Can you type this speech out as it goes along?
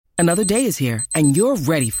Another day is here, and you're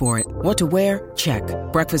ready for it. What to wear? Check.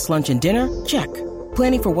 Breakfast, lunch, and dinner? Check.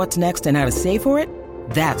 Planning for what's next and how to save for it?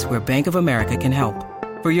 That's where Bank of America can help.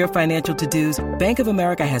 For your financial to-dos, Bank of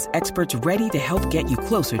America has experts ready to help get you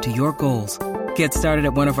closer to your goals. Get started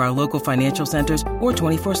at one of our local financial centers or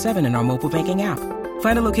 24/7 in our mobile banking app.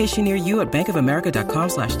 Find a location near you at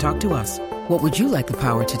bankofamerica.com/talktous. What would you like the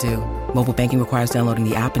power to do? Mobile banking requires downloading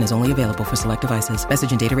the app and is only available for select devices.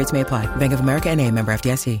 Message and data rates may apply. Bank of America N.A., member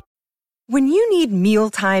FDIC. When you need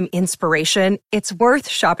mealtime inspiration, it's worth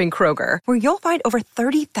shopping Kroger, where you'll find over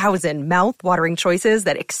 30,000 mouth-watering choices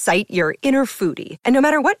that excite your inner foodie. And no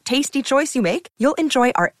matter what tasty choice you make, you'll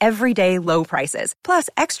enjoy our everyday low prices, plus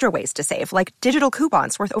extra ways to save, like digital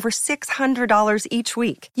coupons worth over $600 each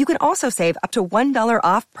week. You can also save up to $1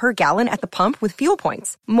 off per gallon at the pump with fuel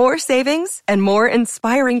points. More savings and more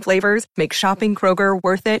inspiring flavors make shopping Kroger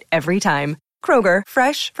worth it every time. Kroger,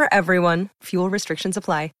 fresh for everyone. Fuel restrictions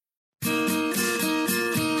apply.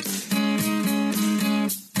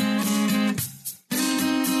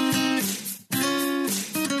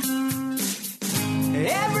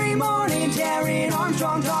 Every morning, Darren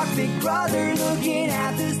Armstrong talks Big Brother, looking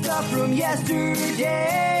at the stuff from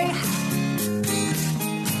yesterday.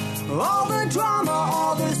 All the drama,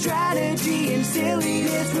 all the strategy and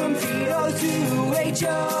silliness from Tito to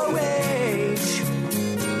HOH.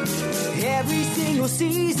 Every single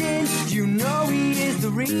season, you know he is the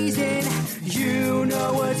reason. You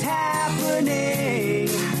know what's happening.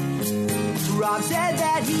 Rob said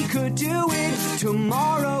that he could do it.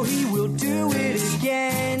 Tomorrow he will do it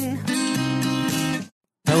again.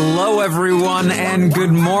 Hello, everyone, and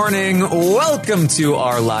good morning. Welcome to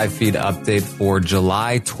our live feed update for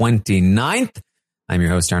July 29th. I'm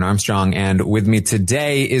your host, Darren Armstrong, and with me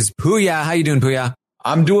today is Puya. How you doing, Puya?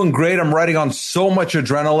 I'm doing great. I'm riding on so much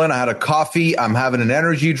adrenaline. I had a coffee. I'm having an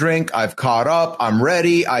energy drink. I've caught up. I'm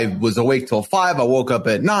ready. I was awake till 5. I woke up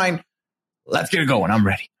at 9. Let's get it going. I'm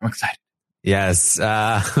ready. I'm excited. Yes, we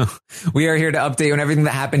are here to update you on everything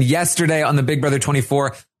that happened yesterday on the Big Brother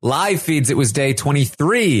 24 live feeds. It was day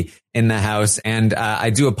 23 in the house, and I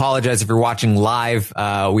do apologize if you're watching live.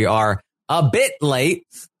 We are a bit late.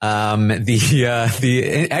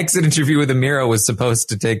 The exit interview with Ameerah was supposed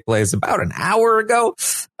to take place about an hour ago.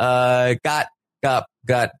 Got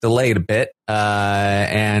delayed a bit.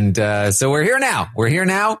 So we're here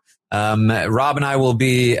now. Rob and I will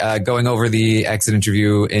be going over the exit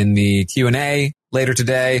interview in the Q&A later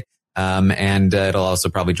today. And it'll also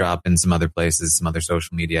probably drop in some other places, some other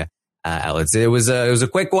social media outlets. It was a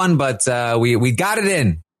quick one, but we got it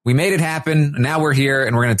in. We made it happen. Now we're here,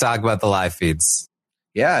 and we're going to talk about the live feeds.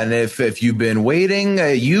 Yeah, and if you've been waiting,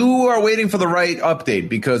 you are waiting for the right update,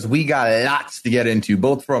 because we got lots to get into,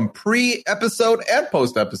 both from pre-episode and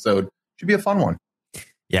post-episode. Should be a fun one.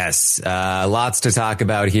 Yes, lots to talk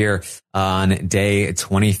about here on day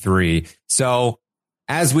 23. So,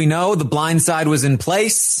 as we know, the blind side was in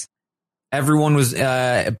place. Everyone was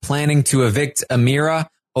planning to evict Ameerah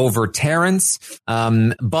over Terrance.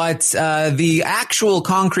 But the actual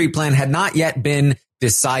concrete plan had not yet been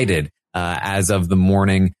decided as of the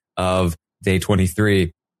morning of day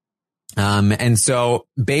 23. And so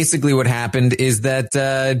basically what happened is that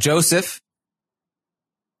Joseph,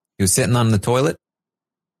 he was sitting on the toilet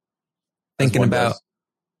thinking about,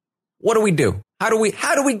 what do we do? How do we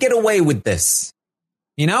get away with this?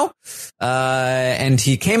 You know? And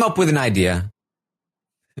he came up with an idea.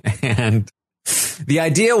 And the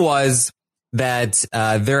idea was that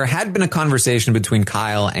there had been a conversation between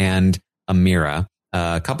Kyle and Ameerah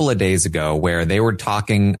a couple of days ago where they were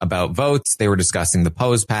talking about votes. They were discussing the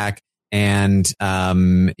pose pack, and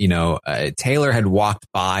Taylor had walked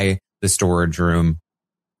by the storage room,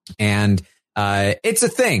 and it's a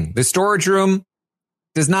thing. The storage room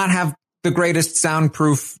does not have the greatest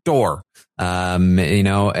soundproof door.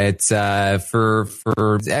 It's for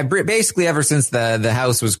basically ever since the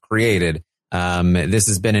house was created. This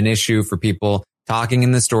has been an issue for people talking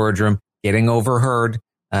in the storage room, getting overheard.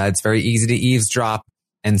 It's very easy to eavesdrop.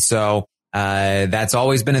 And so, that's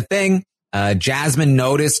always been a thing. Jasmine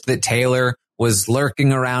noticed that Taylor was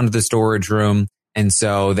lurking around the storage room. And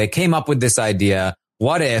so they came up with this idea.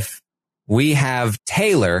 What if we have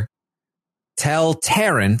Taylor tell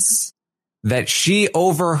Terrance that she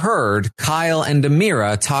overheard Kyle and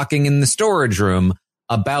Ameerah talking in the storage room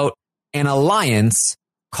about an alliance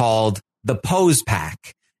called the Pose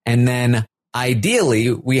Pack. And then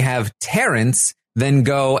ideally we have Terrance then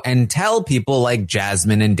go and tell people like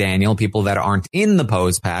Jasmine and Daniel, people that aren't in the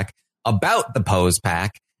Pose Pack, about the Pose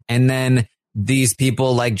Pack. And then these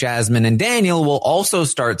people like Jasmine and Daniel will also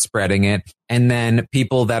start spreading it. And then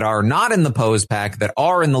people that are not in the Pose Pack, that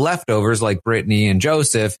are in the leftovers like Brittany and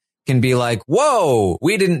Joseph, can be like, whoa,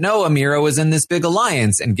 we didn't know Amira was in this big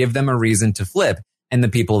alliance, and give them a reason to flip. And the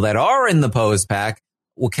people that are in the Pose pack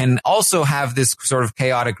can also have this sort of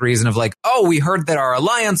chaotic reason of like, oh, we heard that our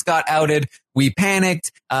alliance got outed. We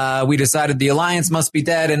panicked. We decided the alliance must be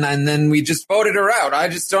dead. And then we just voted her out. I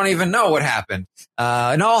just don't even know what happened.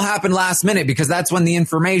 It all happened last minute because that's when the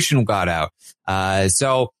information got out.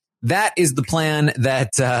 So that is the plan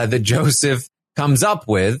that Joseph comes up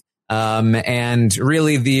with. And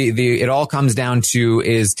really it all comes down to,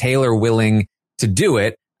 is Taylor willing to do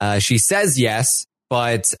it? She says yes,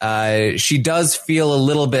 but she does feel a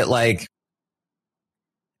little bit like,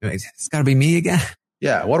 it's got to be me again.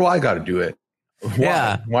 Yeah. What do I got to do it? Why?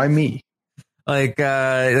 Yeah. Why me? I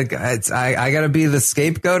got to be the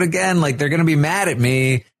scapegoat again. Like, they're going to be mad at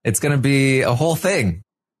me. It's going to be a whole thing.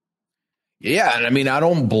 Yeah. And I mean, I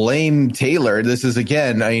don't blame Taylor. This is,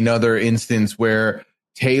 again, another instance where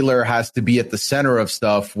Taylor has to be at the center of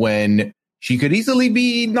stuff when she could easily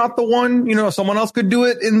be not the one. Someone else could do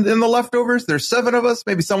it in the leftovers. There's 7 of us.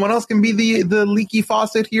 Maybe someone else can be the leaky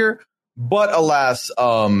faucet here. But alas,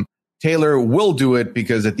 Taylor will do it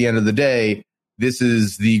because at the end of the day, this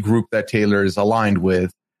is the group that Taylor is aligned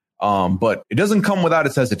with. But it doesn't come without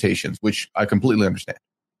its hesitations, which I completely understand.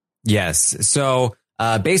 Yes. So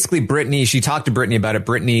basically, she talked to Brittany about it.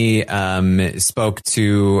 Brittany spoke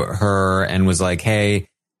to her and was like, hey,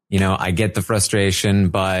 I get the frustration,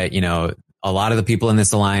 but, a lot of the people in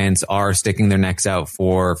this alliance are sticking their necks out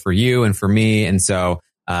for you and for me. And so,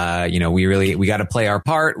 we got to play our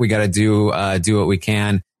part. We got to do what we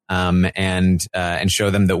can. And show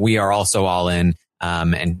them that we are also all in.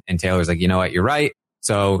 And Taylor's like, you know what? You're right.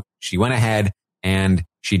 So she went ahead and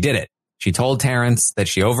she did it. She told Terrence that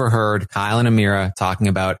she overheard Kyle and Amira talking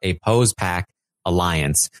about a Pose pack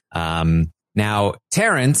alliance. Now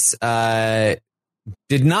Terrence,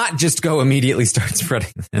 did not just go immediately start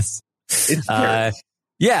spreading this.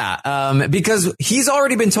 Because he's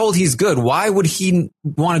already been told he's good. Why would he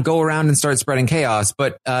want to go around and start spreading chaos?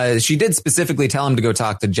 But she did specifically tell him to go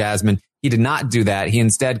talk to Jasmine. He did not do that. He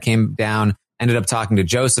instead came down, ended up talking to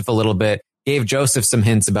Joseph a little bit, gave Joseph some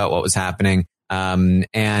hints about what was happening, and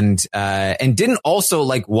didn't also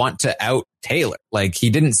want to out Taylor. Like, he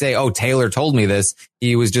didn't say, oh, Taylor told me this.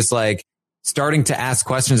 He was just starting to ask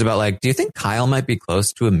questions about do you think Kyle might be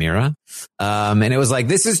close to Amira? And it was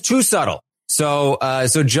this is too subtle. So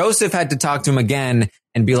Joseph had to talk to him again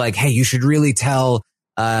and be like, hey, you should really tell,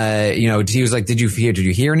 he was like, did you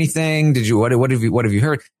hear anything? What have you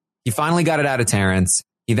heard? He finally got it out of Terrence.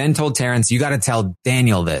 He then told Terrence, you got to tell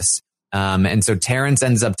Daniel this. And so Terrence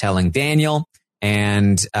ends up telling Daniel,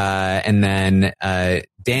 and then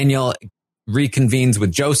Daniel reconvenes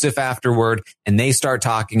with Joseph afterward, and they start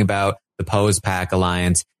talking about the Pose Pack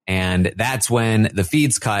Alliance. And that's when the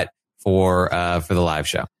feeds cut for the live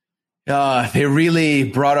show. They really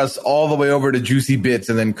brought us all the way over to Juicy Bits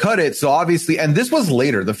and then cut it. So obviously, and this was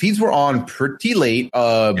later, the feeds were on pretty late.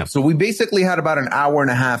 So we basically had about an hour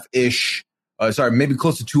and a half ish. Maybe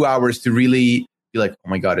close to 2 hours to really be like, oh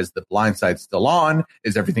my God, is the blind side still on?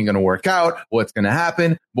 Is everything going to work out? What's going to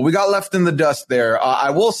happen? But we got left in the dust there.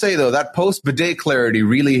 I will say, though, that post-bidet clarity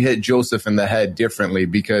really hit Joseph in the head differently,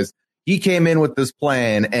 because he came in with this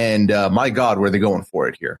plan and my God, were they going for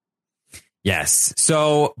it here? Yes.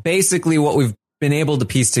 So basically what we've been able to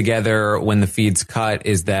piece together when the feeds cut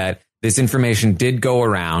is that this information did go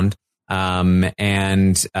around.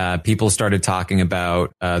 And people started talking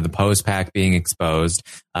about the Pose pack being exposed.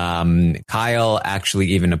 Kyle actually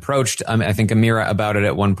even approached, I think, Amira about it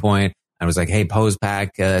at one point. I was like, hey, Pose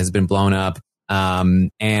pack has been blown up.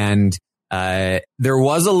 And there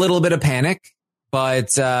was a little bit of panic, but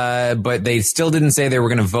they still didn't say they were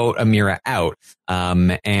going to vote Amira out.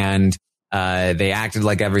 And they acted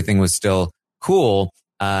like everything was still cool.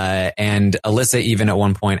 And Alyssa even at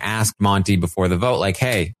one point asked Monty before the vote, like,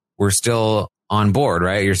 hey, we're still on board,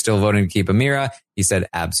 right? You're still voting to keep Amira. He said,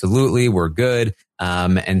 absolutely, we're good.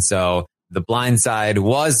 And so the blind side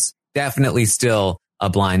was definitely still a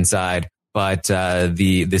blind side, but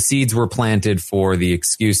the seeds were planted for the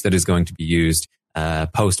excuse that is going to be used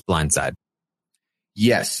post blind side.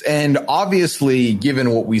 Yes. And obviously,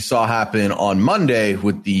 given what we saw happen on Monday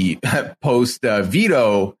with the post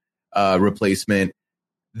veto replacement,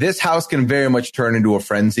 this house can very much turn into a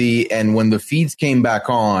frenzy. And when the feeds came back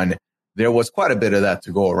on, there was quite a bit of that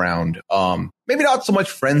to go around. Maybe not so much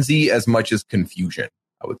frenzy as much as confusion,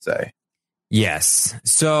 I would say. Yes.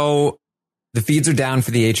 So the feeds are down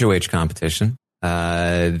for the HOH competition.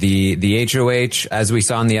 The HOH, as we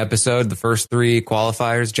saw in the episode, the first 3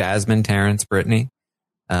 qualifiers, Jasmine, Terrence, Brittany.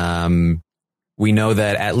 We know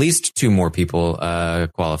that at least 2 more people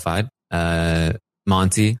qualified.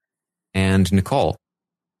 Monty and Nicole.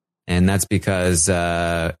 And that's because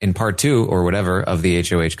in part 2 or whatever of the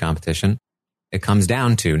HOH competition, it comes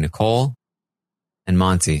down to Nicole and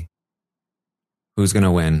Monty. Who's going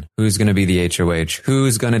to win? Who's going to be the HOH?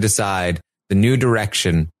 Who's going to decide the new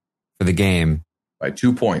direction for the game? By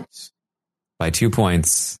 2 points. By 2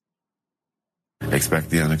 points. Expect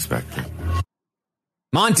the unexpected.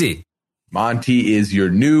 Monty. Monty is your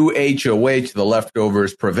new HOH. The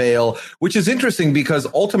leftovers prevail, which is interesting because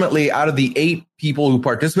ultimately out of the 8 people who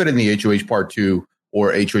participated in the HOH Part 2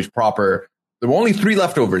 or HOH proper, there were only 3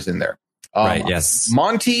 leftovers in there. Right, yes.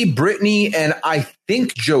 Monty, Brittany, and I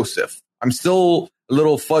think Joseph. I'm still a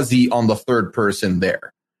little fuzzy on the third person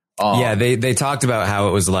there. Yeah, they talked about how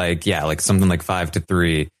it was like something like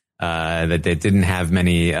 5-3, that they didn't have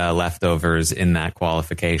many leftovers in that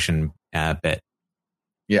qualification bit.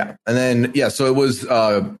 Yeah. And then, so it was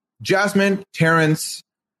Jasmine, Terrence,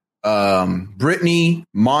 Brittany,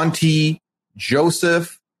 Monty,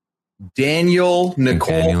 Joseph, Daniel,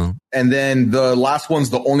 Nicole. And then the last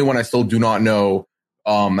one's the only one I still do not know.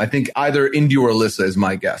 I think either Indy or Alyssa is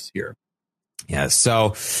my guess here. Yeah.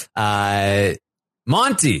 So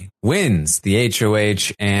Monty wins the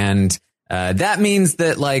HOH. And that means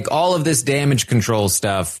that like all of this damage control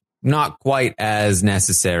stuff, not quite as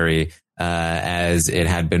necessary as it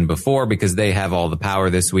had been before, because they have all the power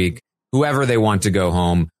this week. Whoever they want to go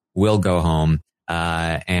home will go home.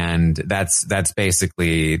 And that's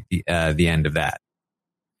basically the end of that.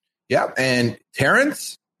 Yeah. And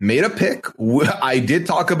Terrence made a pick. I did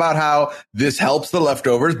talk about how this helps the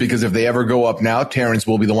leftovers, because if they ever go up now, Terrence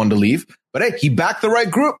will be the one to leave. But hey, he backed the right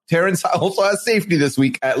group. Terrence also has safety this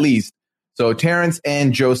week, at least. So Terrence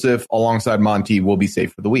and Joseph alongside Monty will be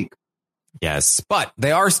safe for the week. Yes, but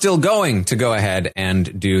they are still going to go ahead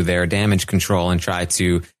and do their damage control and try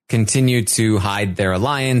to continue to hide their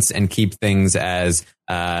alliance and keep things as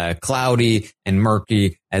cloudy and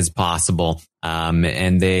murky as possible.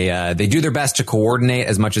 And they do their best to coordinate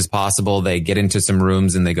as much as possible. They get into some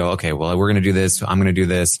rooms and they go, okay, well, we're going to do this. I'm going to do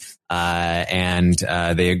this. And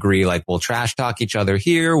they agree, like, we'll trash talk each other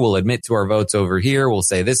here. We'll admit to our votes over here. We'll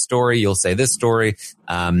say this story. You'll say this story.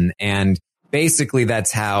 And basically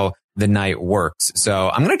that's how the night works. So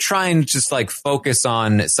I'm going to try and just like focus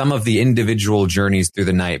on some of the individual journeys through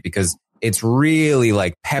the night, because it's really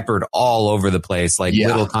like peppered all over the place, like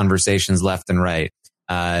little conversations left and right.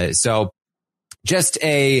 So just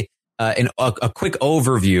a quick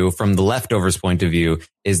overview from the leftovers point of view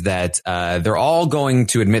is that they're all going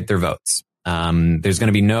to admit their votes. There's going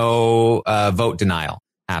to be no vote denial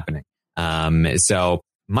happening. So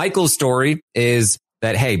Michael's story is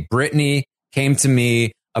that, hey, Brittany came to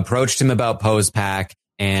me, approached him about PosePack,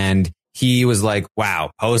 and he was like,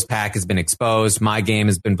 wow, PosePack has been exposed. My game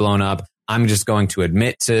has been blown up. I'm just going to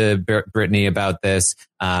admit to Brittany about this,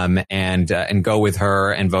 and go with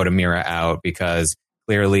her and vote Amira out, because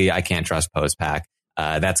clearly I can't trust PosePack.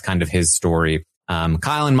 That's kind of his story.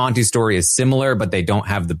 Kyle and Monty's story is similar, but they don't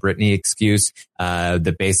have the Brittany excuse,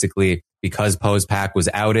 that basically because PosePack was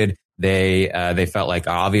outed, they felt like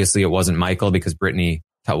obviously it wasn't Michael, because Brittany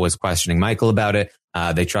was questioning Michael about it.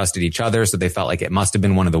 They trusted each other, so they felt like it must have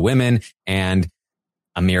been one of the women, and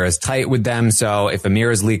Amira's tight with them. So if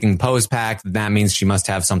Amira's leaking PosePack, that means she must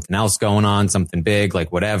have something else going on, something big,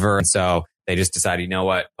 like whatever. And so they just decided, you know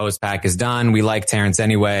what, PosePack is done. We like Terrence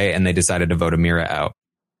anyway, and they decided to vote Amira out.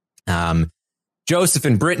 Joseph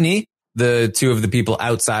and Brittany, the two of the people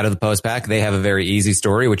outside of the PosePack, they have a very easy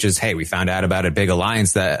story, which is, hey, we found out about a big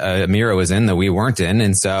alliance that Amira was in that we weren't in.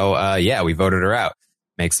 And so, we voted her out.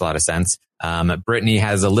 Makes a lot of sense. Brittany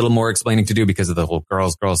has a little more explaining to do because of the whole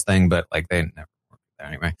girls thing, but like they never worked there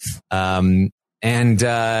anyway. And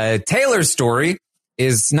Taylor's story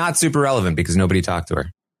is not super relevant because nobody talked to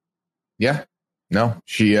her. Yeah, no,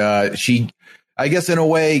 she, I guess in a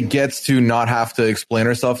way gets to not have to explain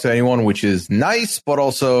herself to anyone, which is nice, but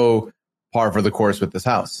also par for the course with this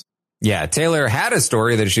house. Yeah. Taylor had a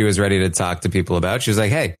story that she was ready to talk to people about. She was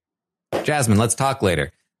like, hey, Jasmine, let's talk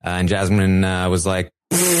later. And Jasmine was like,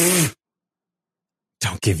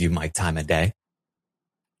 don't give you my time of day.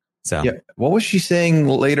 So yeah, what was she saying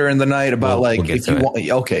later in the night about we'll if you want?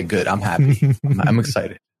 Okay, good. I'm happy. I'm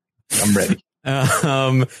excited. I'm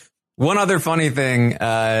ready. One other funny thing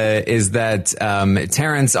is that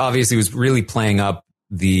Terrence obviously was really playing up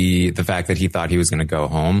the fact that he thought he was going to go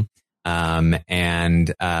home.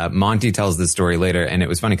 And Monty tells this story later, and it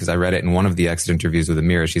was funny because I read it in one of the exit interviews with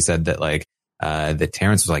Amira. She said that that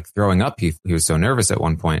Terrence was like throwing up. He was so nervous at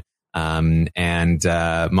one point. And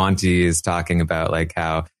Monty is talking about like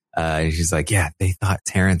how she's like, yeah, they thought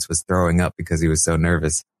Terrence was throwing up because he was so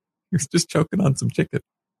nervous. He was just choking on some chicken.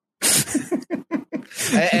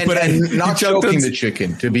 And not choking the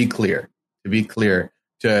chicken, to be clear.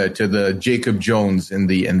 To the Jacob Jones in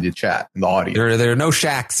the chat, in the audience. There are no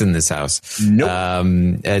shacks in this house. Nope.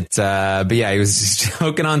 But yeah, he was just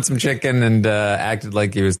choking on some chicken and acted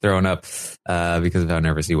like he was throwing up because of how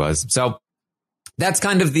nervous he was. So that's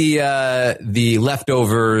kind of the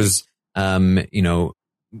leftovers, goal.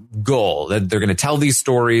 That they're going to tell these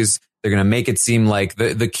stories. They're going to make it seem like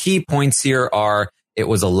the key points here are it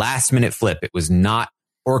was a last minute flip. It was not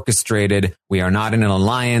orchestrated. We are not in an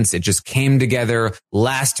alliance. It just came together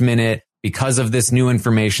last minute because of this new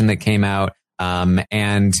information that came out.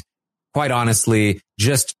 And quite honestly,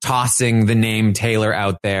 just tossing the name Taylor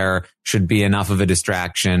out there should be enough of a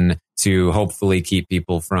distraction to hopefully keep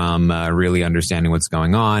people from really understanding what's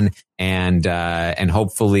going on. And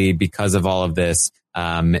hopefully because of all of this,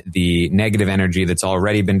 the negative energy that's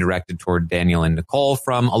already been directed toward Daniel and Nicole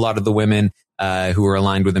from a lot of the women who are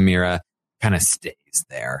aligned with Ameerah kind of stays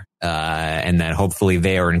there. And that hopefully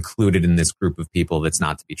they are included in this group of people that's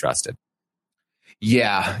not to be trusted.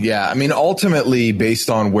 Yeah. I mean, ultimately, based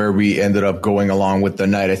on where we ended up going along with the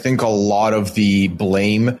night, I think a lot of the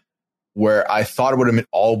blame where I thought it would have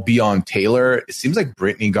all be on Taylor, it seems like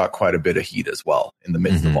Brittany got quite a bit of heat as well in the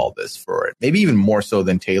midst of all this for it. Maybe even more so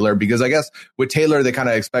than Taylor, because I guess with Taylor, they kind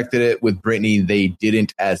of expected it. With Brittany, they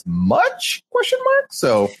didn't as much, ?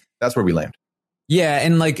 So that's where we land. Yeah,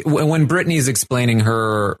 and like when Brittany's explaining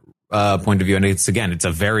her point of view, and it's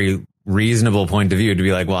a very reasonable point of view to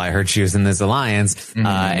be like, well, I heard she was in this alliance,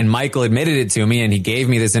 and Michael admitted it to me, and he gave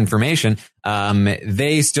me this information.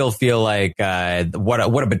 They still feel like what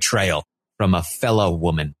a betrayal from a fellow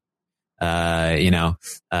woman.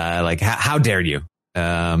 Like how dare you?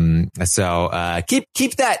 So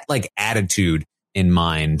keep that like attitude in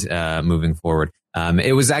mind moving forward.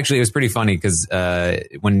 It was pretty funny because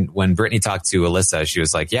when Brittany talked to Alyssa, she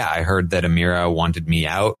was like, yeah, I heard that Ameerah wanted me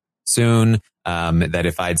out soon, that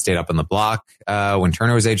if I had stayed up on the block when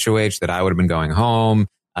Turner was HOH, that I would have been going home,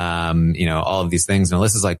 all of these things. And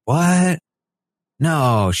Alyssa's like, what?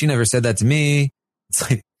 No, she never said that to me. It's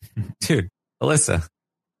like, dude, Alyssa,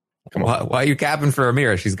 come on. Why are you capping for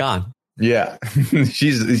Ameerah? She's gone. Yeah,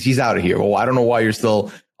 she's out of here. Well, I don't know why you're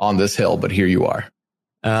still on this hill, but here you are.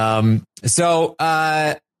 So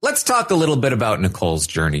let's talk a little bit about Nicole's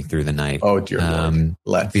journey through the night. Oh, dear Lord.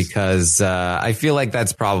 Let's. Because I feel like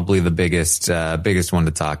that's probably the biggest one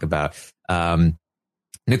to talk about.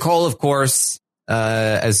 Nicole, of course,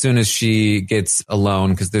 as soon as she gets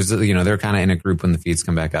alone, because they're kind of in a group when the feeds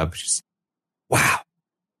come back up. She's, wow,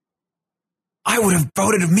 I would have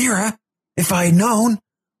voted Ameerah if I had known.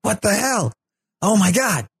 What the hell? Oh my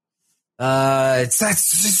God.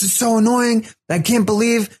 This is so annoying. I can't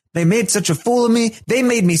believe they made such a fool of me. They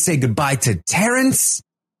made me say goodbye to Terrence.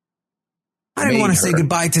 I didn't want to say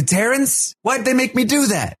goodbye to Terrence. Why'd they make me do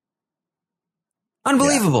that?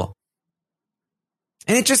 Unbelievable. Yeah.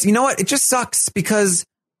 And it just, you know what? It just sucks because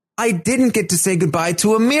I didn't get to say goodbye to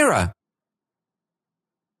Ameerah.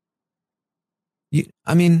 You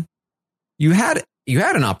had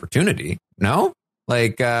an opportunity, no?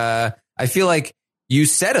 Like, I feel like you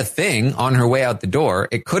said a thing on her way out the door.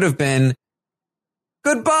 It could have been,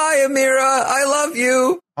 goodbye, Ameerah. I love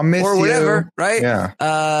you. I miss you. Or whatever, right?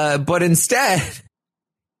 Yeah. But instead,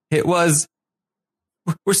 it was,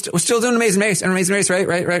 we're still doing Amazing Race,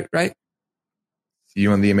 right? See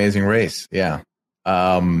you in the Amazing Race. Yeah.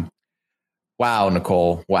 Wow,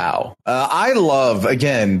 Nicole. Wow. I love,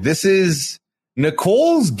 again, this is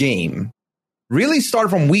Nicole's game. Really started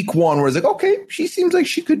from week one where it's like, okay, she seems like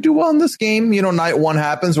she could do well in this game. Night one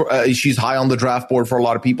happens. She's high on the draft board for a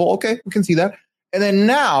lot of people. Okay, we can see that. And then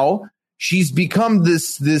now she's become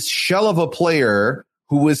this shell of a player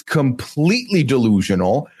who is completely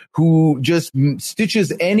delusional, who just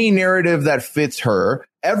stitches any narrative that fits her.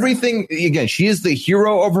 Everything, again, she is the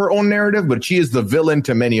hero of her own narrative, but she is the villain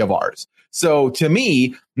to many of ours. So to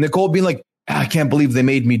me, Nicole being like, I can't believe they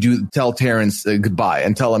made me tell Terrence goodbye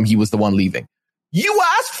and tell him he was the one leaving. You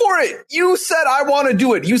asked for it. You said, I want to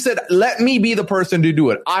do it. You said, let me be the person to do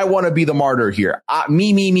it. I want to be the martyr here.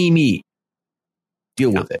 Me.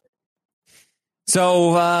 Deal with it.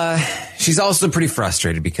 So she's also pretty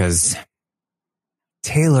frustrated because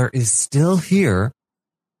Taylor is still here.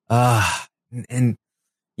 And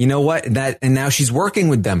you know what? And now she's working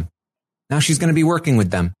with them. Now she's going to be working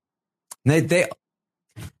with them. They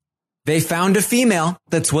found a female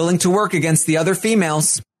that's willing to work against the other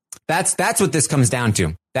females. That's what this comes down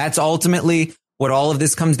to. That's ultimately what all of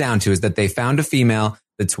this comes down to, is that they found a female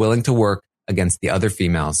that's willing to work against the other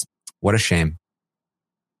females. What a shame.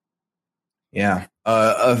 Yeah.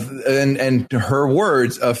 And her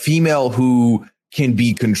words, a female who can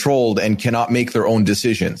be controlled and cannot make their own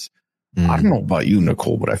decisions. I don't know about you,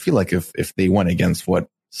 Nicole, but I feel like if they went against what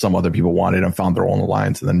some other people wanted and found their own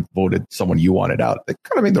alliance and then voted someone you wanted out, they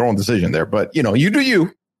kind of made their own decision there. But, you know, you do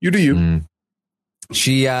you. You do you.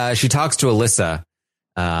 She talks to Alyssa,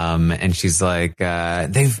 and she's like,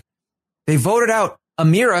 they voted out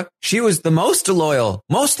Amira. She was the most loyal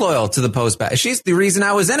to the post-back. She's the reason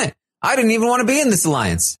I was in it. I didn't even want to be in this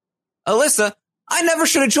alliance. Alyssa, I never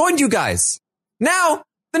should have joined you guys. Now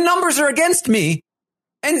the numbers are against me.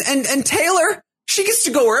 And Taylor, she gets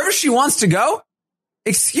to go wherever she wants to go.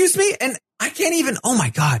 Excuse me? And I can't even, oh my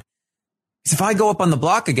God. If I go up on the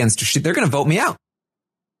block against her, they're going to vote me out.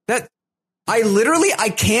 I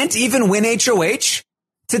can't even win HOH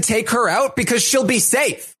to take her out because she'll be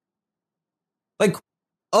safe. Like,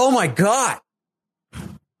 oh my God.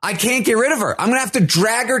 I can't get rid of her. I'm going to have to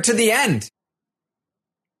drag her to the end.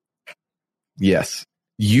 Yes,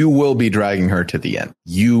 you will be dragging her to the end.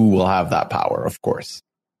 You will have that power, of course.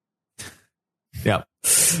 Yep.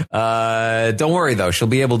 Don't worry, though. She'll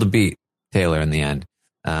be able to beat Taylor in the end.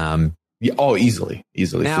 Easily.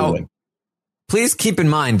 Now, please keep in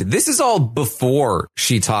mind, this is all before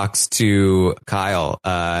she talks to Kyle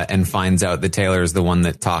and finds out that Taylor is the one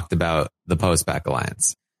that talked about the post-back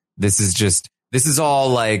alliance. This is all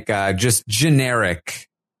like just generic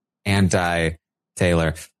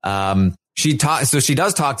anti-Taylor. So she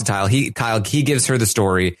does talk to Kyle. He gives her the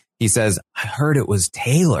story. He says, I heard it was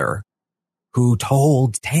Taylor who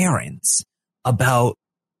told Terrence about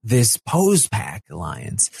this post-pack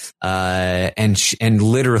alliance. And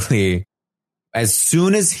literally, as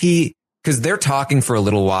soon as because they're talking for a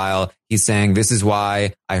little while, he's saying, this is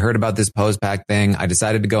why I heard about this post-pack thing. I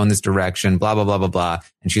decided to go in this direction, blah, blah, blah, blah, blah.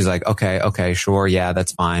 And she's like, okay, sure. Yeah,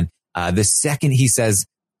 that's fine. The second he says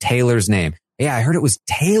Taylor's name, yeah, I heard it was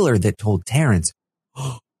Taylor that told Terrence.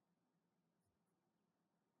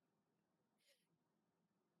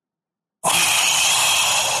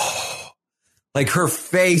 Like her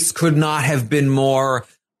face could not have been more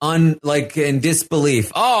in disbelief.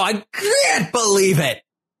 Oh, I can't believe it.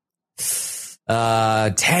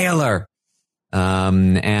 Taylor.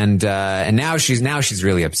 And now she's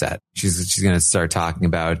really upset. She's going to start talking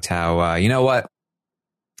about how, you know what?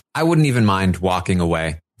 I wouldn't even mind walking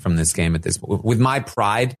away from this game at this point. With my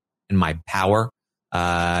pride and my power,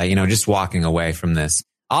 just walking away from this.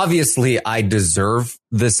 Obviously, I deserve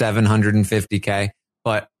the $750K,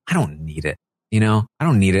 but I don't need it. I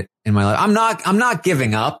don't need it in my life. I'm not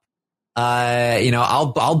giving up.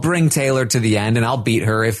 I'll bring Taylor to the end and I'll beat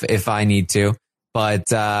her if I need to.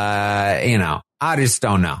 But, I just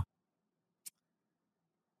don't know.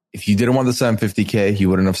 If you didn't want the $750K, you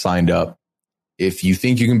wouldn't have signed up. If you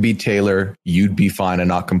think you can beat Taylor, you'd be fine and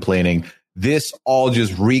not complaining. This all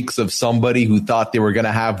just reeks of somebody who thought they were going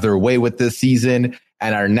to have their way with this season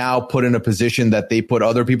and are now put in a position that they put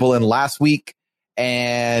other people in last week.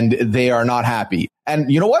 And they are not happy.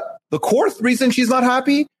 And you know what? The core reason she's not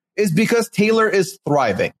happy is because Taylor is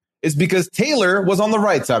thriving. It's because Taylor was on the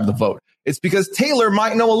right side of the vote. It's because Taylor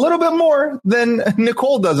might know a little bit more than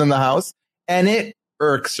Nicole does in the house. And it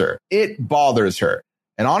irks her. It bothers her.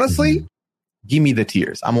 And honestly, give me the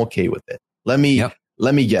tears. I'm okay with it. Let me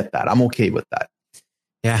get that. I'm okay with that.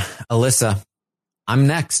 Yeah. Alyssa, I'm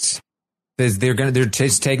next. They're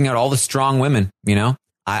just taking out all the strong women,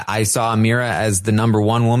 I saw Amira as the number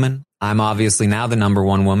one woman. I'm obviously now the number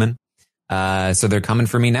one woman. So they're coming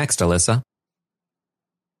for me next, Alyssa.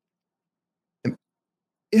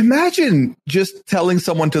 Imagine just telling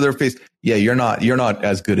someone to their face, yeah, you're not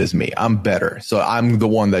as good as me. I'm better. So I'm the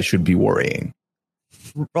one that should be worrying.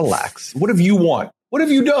 Relax. What have you won? What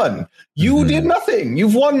have you done? You did nothing.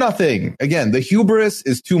 You've won nothing. Again, the hubris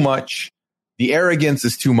is too much. The arrogance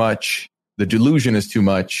is too much. The delusion is too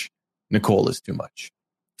much. Nicole is too much.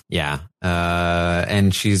 Yeah.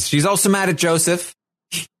 And she's also mad at Joseph.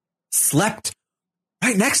 He slept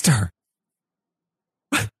right next to her.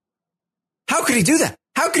 How could he do that?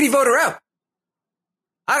 How could he vote her out?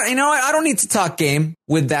 I don't need to talk game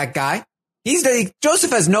with that guy.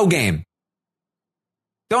 Joseph has no game.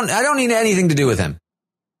 I don't need anything to do with him.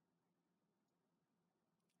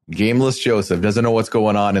 Gameless Joseph doesn't know what's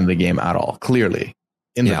going on in the game at all. Clearly.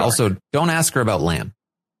 Also, don't ask her about Lamb.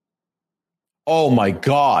 Oh my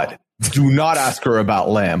God. Do not ask her about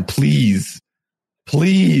Lamb. Please.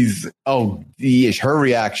 Please. Oh, her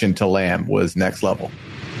reaction to Lamb was next level.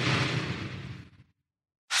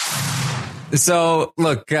 So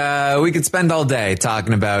look, we could spend all day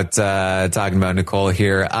talking about Nicole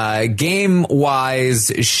here. Game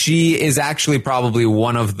wise, she is actually probably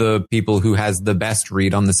one of the people who has the best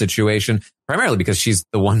read on the situation, primarily because she's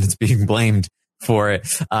the one that's being blamed for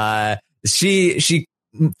it. she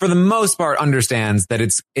for the most part understands that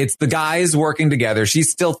it's the guys working together. She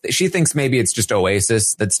thinks maybe it's just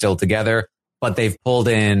Oasis that's still together, but they've pulled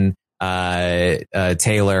in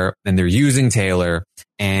Taylor, and they're using Taylor,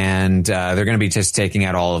 and they're going to be just taking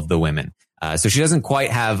out all of the women. So she doesn't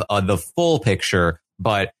quite have the full picture,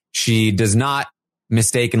 but she does not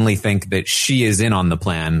mistakenly think that she is in on the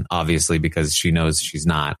plan, obviously, because she knows she's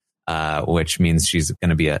not, which means she's going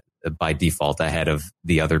to be by default ahead of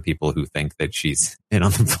the other people who think that she's in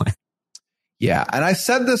on the plan. Yeah. And I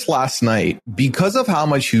said this last night, because of how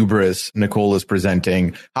much hubris Nicole is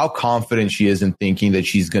presenting, how confident she is in thinking that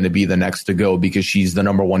she's going to be the next to go because she's the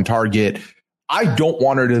number one target. I don't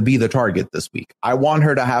want her to be the target this week. I want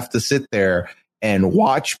her to have to sit there and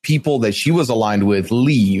watch people that she was aligned with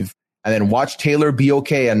leave, and then watch Taylor be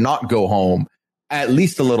okay and not go home at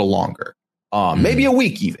least a little longer. Maybe a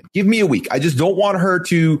week even. Give me a week. I just don't want her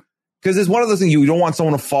to, because it's one of those things, you don't want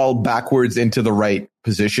someone to fall backwards into the right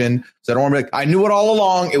position. So I don't want to be like, I knew it all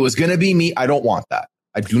along. It was going to be me. I don't want that.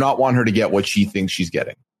 I do not want her to get what she thinks she's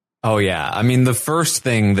getting. Oh, yeah. I mean, the first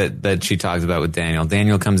thing that she talks about with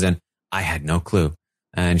Daniel comes in, I had no clue.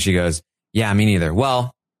 And she goes, yeah, me neither.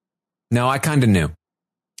 Well, no, I kind of knew.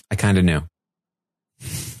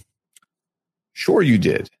 Sure you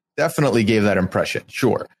did. Definitely gave that impression.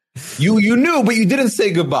 Sure. You knew, but you didn't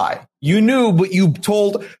say goodbye. You knew, but you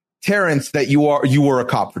told Terrence that you were a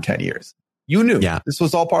cop for 10 years. You knew. Yeah. This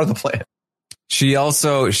was all part of the plan. She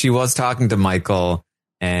was talking to Michael,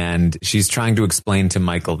 and she's trying to explain to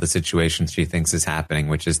Michael the situation she thinks is happening,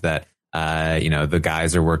 which is that, the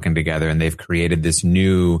guys are working together and they've created this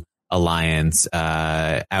new alliance,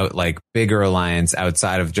 bigger alliance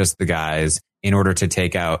outside of just the guys in order to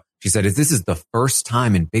take out. She said, this is the first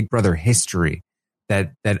time in Big Brother history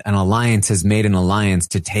that an alliance has made an alliance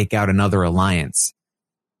to take out another alliance.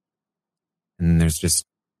 And there's just a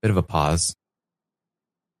bit of a pause.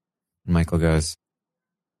 Michael goes,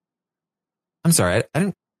 I'm sorry, I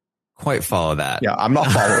didn't quite follow that. Yeah, I'm not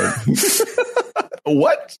following.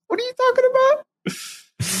 What? What are you talking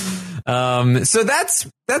about? So that's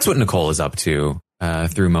what Nicole is up to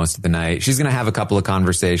through most of the night. She's going to have a couple of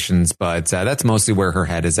conversations, but that's mostly where her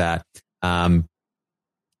head is at.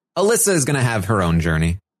 Alyssa is going to have her own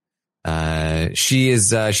journey.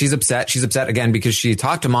 She's upset. She's upset again because she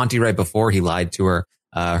talked to Monty right before he lied to her.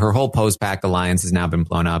 Her whole post-pack alliance has now been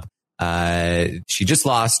blown up. She just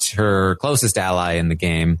lost her closest ally in the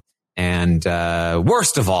game. And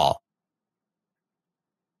worst of all,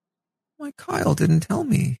 why Kyle didn't tell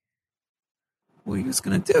me what he was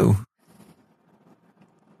going to do.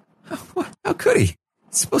 How could he?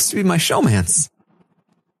 It's supposed to be my showmance.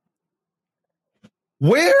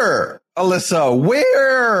 Where, Alyssa?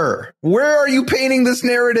 Where are you painting this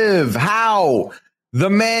narrative? How?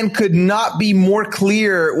 The man could not be more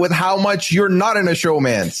clear with how much you're not in a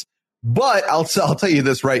showmance. But I'll tell you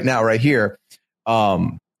this right now, right here.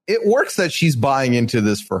 It works that she's buying into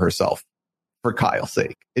this for herself, for Kyle's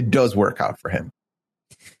sake. It does work out for him.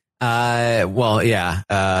 Well, yeah.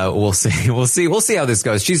 We'll see. We'll see how this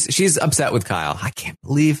goes. She's upset with Kyle. I can't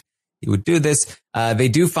believe he would do this. They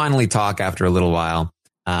do finally talk after a little while.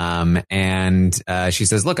 And she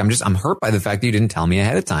says, look, I'm hurt by the fact that you didn't tell me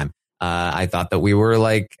ahead of time. I thought that we were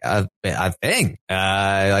like a thing.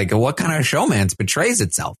 Like what kind of showmance betrays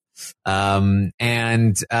itself?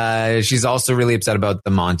 And she's also really upset about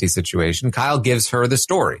the Monty situation. Kyle gives her the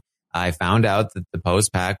story. I found out that the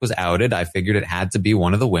post pack was outed. I figured it had to be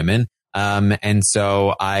one of the women. And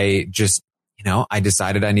so I just, I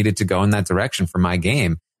decided I needed to go in that direction for my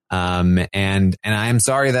game. And I am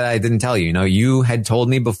sorry that I didn't tell you. You had told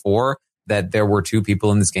me before that there were two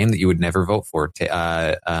people in this game that you would never vote for,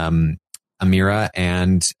 Amira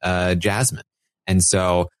and Jasmine. And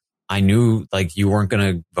so I knew like you weren't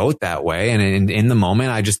going to vote that way. And in the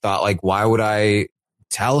moment, I just thought like, why would I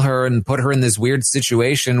tell her and put her in this weird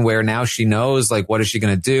situation where now she knows like, what is she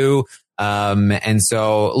going to do? And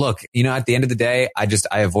so look, at the end of the day, I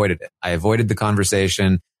avoided it. I avoided the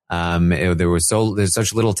conversation. There's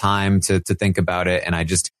such little time to think about it. And I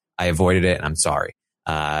avoided it and I'm sorry.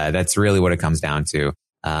 That's really what it comes down to.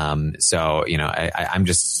 I'm sorry.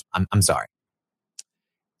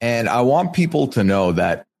 And I want people to know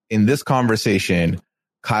that in this conversation,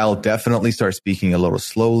 Kyle definitely starts speaking a little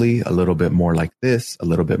slowly, a little bit more like this, a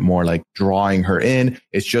little bit more like drawing her in.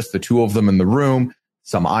 It's just the two of them in the room,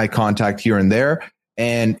 some eye contact here and there.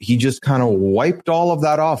 And he just kind of wiped all of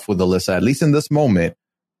that off with Alyssa, at least in this moment.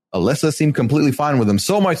 Alyssa seemed completely fine with him,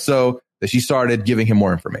 so much so that she started giving him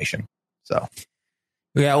more information. So,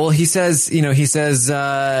 Yeah, well, he says,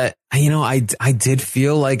 I did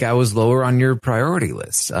feel like I was lower on your priority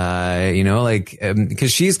list,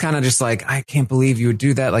 because she's kind of just like, I can't believe you would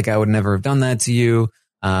do that. Like, I would never have done that to you.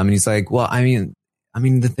 And he's like, well, I mean,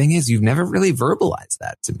 the thing is, you've never really verbalized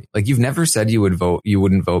that to me. Like, you've never said you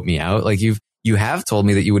wouldn't vote me out. Like, you have told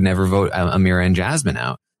me that you would never vote Ameerah and Jasmine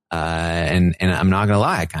out. And I'm not going to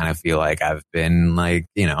lie. I kind of feel like I've been like,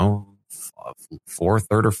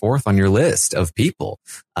 third or fourth on your list of people.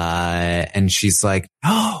 And she's like,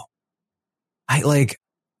 no, I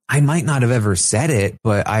might not have ever said it,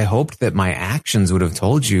 but I hoped that my actions would have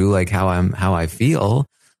told you like how I feel.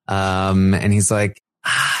 And he's like,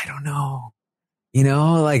 I don't know.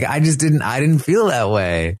 I didn't feel that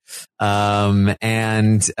way.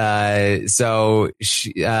 So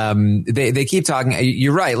they keep talking.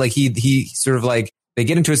 You're right. Like he sort of like, they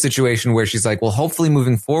get into a situation where she's like, well, hopefully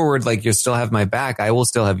moving forward, like you'll still have my back. I will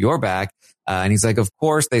still have your back. And he's like, of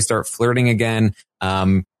course. They start flirting again.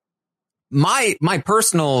 My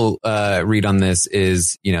personal, read on this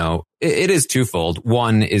is, it is twofold.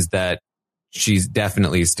 One is that she's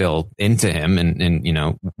definitely still into him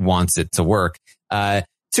and wants it to work.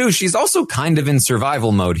 Two, she's also kind of in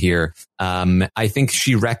survival mode here. I think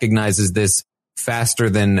she recognizes this faster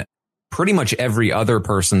than pretty much every other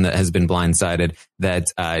person that has been blindsided,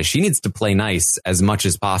 that she needs to play nice as much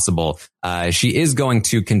as possible. She is going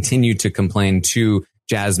to continue to complain to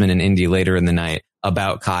Jasmine and Indy later in the night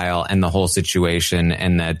about Kyle and the whole situation,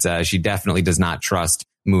 and that she definitely does not trust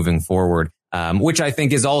moving forward. Which I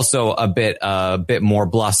think is also a bit more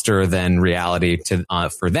bluster than reality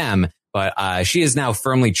for them. But she is now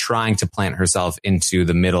firmly trying to plant herself into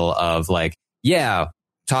the middle of like, yeah,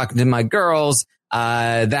 talking to my girls,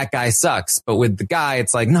 that guy sucks. But with the guy,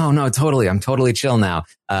 it's like, no, totally. I'm totally chill now.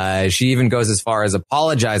 She even goes as far as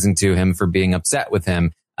apologizing to him for being upset with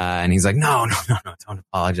him. And he's like, no, don't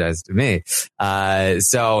apologize to me.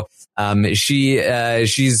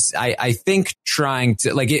 She's, I think trying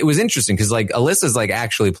to, like, it was interesting because like Alyssa's like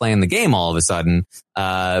actually playing the game all of a sudden.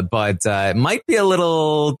 But it might be a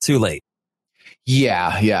little too late. Yeah.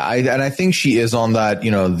 I think she is on that,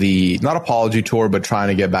 the not apology tour, but trying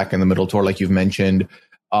to get back in the middle tour, like you've mentioned.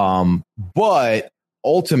 But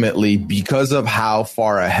ultimately, because of how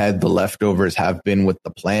far ahead the leftovers have been with the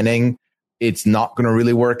planning, it's not going to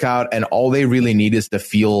really work out. And all they really need is to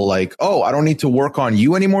feel like, oh, I don't need to work on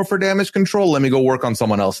you anymore for damage control. Let me go work on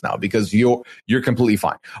someone else now because you're completely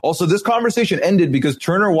fine. Also, this conversation ended because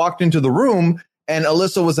Turner walked into the room and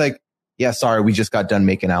Alyssa was like, yeah, sorry, we just got done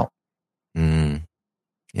making out.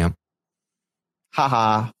 Yep.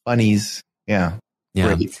 Haha, funnies. Yeah.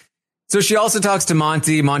 Great. So she also talks to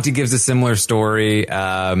Monty. Monty gives a similar story.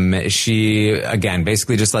 She, again,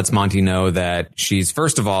 basically just lets Monty know that she's,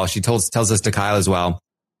 first of all, she tells us to Kyle as well.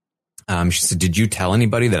 She said, did you tell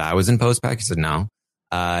anybody that I was in post-pack? He said, no.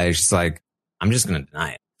 She's like, I'm just going to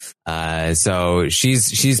deny it. So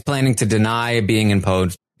she's planning to deny being in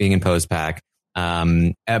post-pack,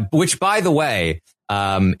 which, by the way,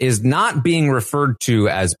 is not being referred to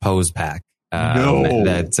as post-pack. No.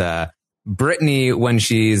 That, Brittany, when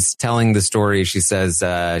she's telling the story, she says to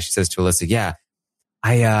Alyssa, yeah,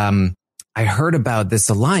 I heard about this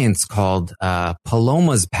alliance called,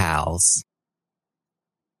 Paloma's Pals,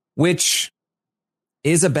 which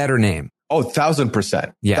is a better name. Oh,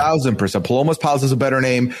 1,000%. Yeah. 1,000%. Paloma's Pals is a better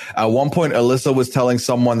name. At one point, Alyssa was telling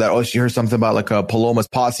someone that, she heard something about like a Paloma's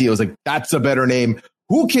Posse. It was like, that's a better name.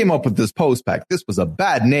 Who came up with this post pack? This was a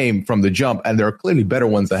bad name from the jump, and there are clearly better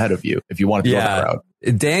ones ahead of you if you want to throw that out.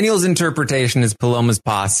 Daniel's interpretation is Paloma's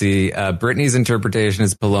Posse. Brittany's interpretation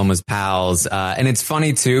is Paloma's Pals. And it's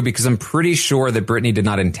funny, too, because I'm pretty sure that Brittany did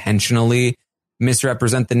not intentionally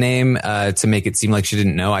misrepresent the name to make it seem like she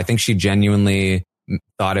didn't know. I think she genuinely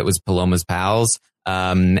thought it was Paloma's Pals.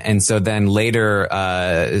 And so then later,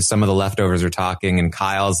 some of the leftovers are talking, and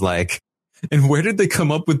Kyle's like, and where did they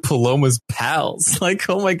come up with Paloma's Pals? Like,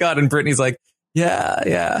 oh my God. And Brittany's like,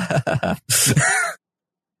 yeah.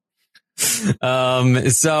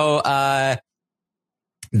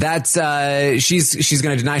 That's, she's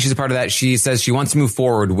going to deny she's a part of that. She says she wants to move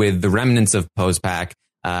forward with the remnants of post-pack.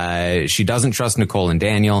 She doesn't trust Nicole and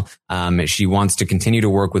Daniel. She wants to continue to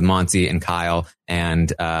work with Monty and Kyle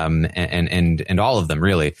and all of them,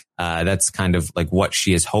 really. That's kind of like what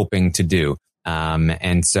she is hoping to do.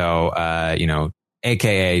 And so,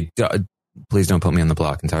 AKA, please don't put me on the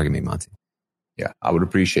block and target me, Monty. Yeah, I would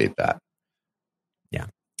appreciate that. Yeah.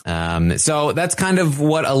 So that's kind of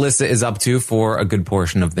what Alyssa is up to for a good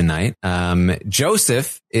portion of the night.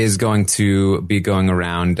 Joseph is going to be going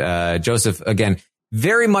around. Joseph, again,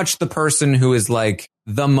 very much the person who is like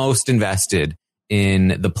the most invested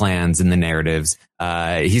in the plans and the narratives.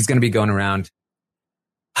 He's going to be going around.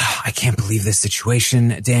 I can't believe this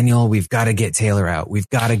situation, Daniel. We've got to get Taylor out. We've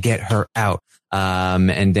got to get her out.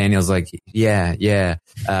 And Daniel's like, yeah.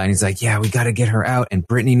 And he's like, yeah, we got to get her out, and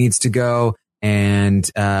Brittany needs to go. And,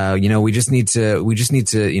 we just need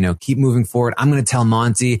to, keep moving forward. I'm going to tell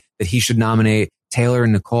Monty that he should nominate Taylor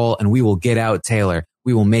and Nicole, and we will get out Taylor.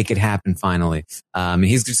 We will make it happen finally. And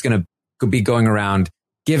he's just going to be going around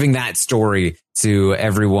giving that story to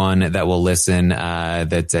everyone that will listen.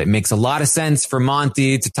 That it makes a lot of sense for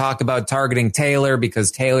Monty to talk about targeting Taylor,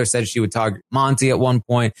 because Taylor said she would target Monty at one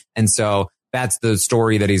point. And so that's the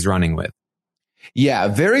story that he's running with. Yeah,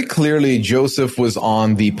 very clearly Joseph was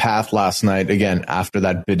on the path last night, again, after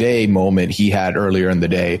that bidet moment he had earlier in the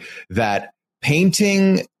day, that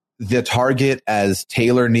painting the target as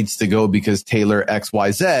Taylor needs to go because Taylor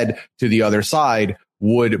XYZ to the other side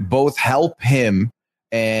would both help him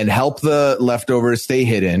and help the leftovers stay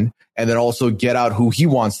hidden, and then also get out who he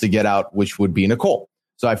wants to get out, which would be Nicole.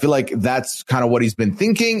 So I feel like that's kind of what he's been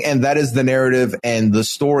thinking, and that is the narrative and the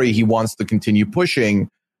story he wants to continue pushing.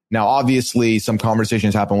 Now, obviously, some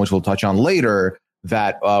conversations happen, which we'll touch on later,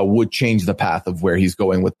 that would change the path of where he's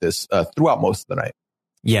going with this throughout most of the night.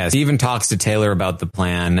 Yes, he even talks to Taylor about the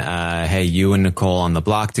plan. Hey, you and Nicole on the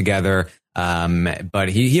block together. But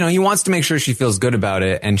he wants to make sure she feels good about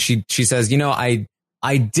it. And she says,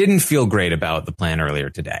 I didn't feel great about the plan earlier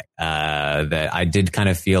today. That I did kind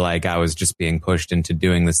of feel like I was just being pushed into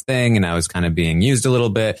doing this thing, and I was kind of being used a little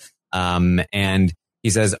bit. And he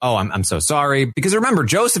says, oh, I'm so sorry. Because remember,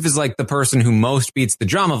 Joseph is like the person who most beats the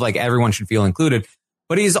drum of like everyone should feel included.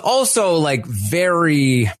 But he's also like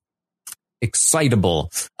very excitable.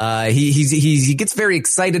 He gets very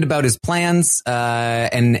excited about his plans.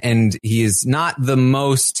 And he is not the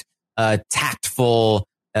most tactful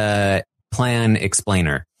plan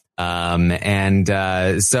explainer.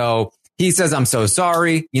 So he says, I'm so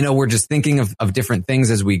sorry. We're just thinking of different things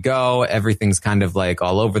as we go. Everything's kind of like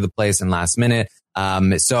all over the place and last minute.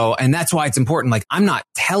 And that's why it's important. Like, I'm not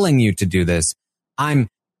telling you to do this. I'm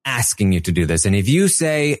asking you to do this. And if you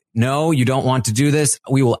say, no, you don't want to do this,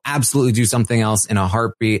 we will absolutely do something else in a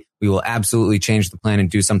heartbeat. We will absolutely change the plan and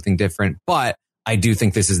do something different. But I do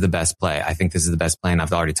think this is the best play. I think this is the best plan.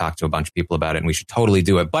 I've already talked to a bunch of people about it, and we should totally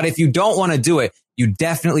do it. But if you don't want to do it, you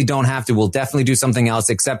definitely don't have to. We'll definitely do something else,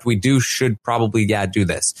 except we should probably, do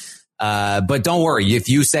this. But don't worry. If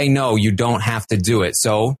you say no, you don't have to do it.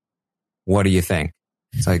 So what do you think?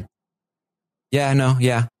 It's like,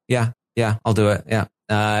 I'll do it. Yeah.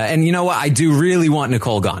 And you know what? I do really want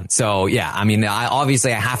Nicole gone. So yeah, I mean, I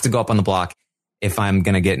have to go up on the block if I'm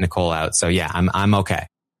going to get Nicole out. So yeah, I'm okay.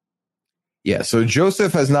 Yeah. So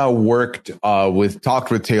Joseph has now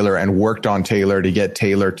talked with Taylor and worked on Taylor to get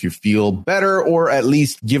Taylor to feel better, or at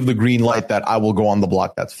least give the green light that I will go on the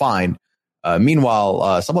block. That's fine.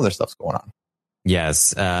 Meanwhile, some other stuff's going on.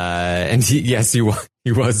 Yes. And he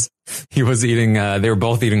was eating, they were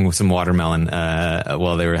both eating some watermelon,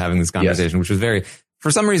 while they were having this conversation, which was for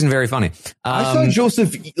some reason, very funny. I saw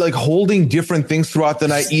Joseph like holding different things throughout the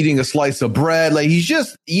night, eating a slice of bread. Like, he's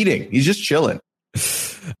just eating. He's just chilling.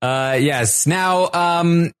 Yes. Now,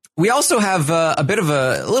 we also have a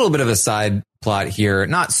little bit of a side plot here,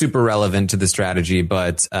 not super relevant to the strategy,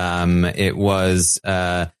 but, it was,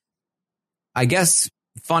 I guess,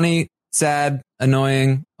 funny, sad,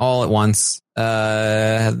 annoying, all at once.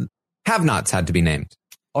 Have-nots had to be named.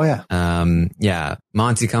 Oh yeah.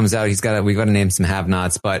 Monty comes out. We've got to name some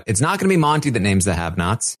have-nots, but it's not going to be Monty that names the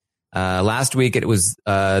have-nots. Last week it was,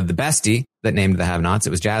 the bestie that named the have-nots. It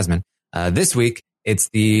was Jasmine. This week it's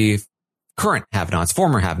the current have-nots,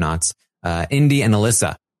 former have-nots. Indy and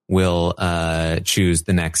Alyssa will, choose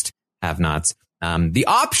the next have-nots. The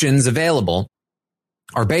options available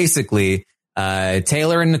are basically,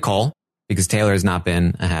 Taylor and Nicole, because Taylor has not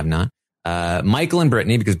been a have-not. Michael and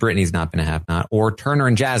Brittany, because Brittany's not been a have-not, or Turner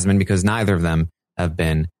and Jasmine, because neither of them have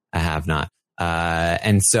been a have-not.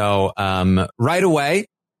 And so, right away,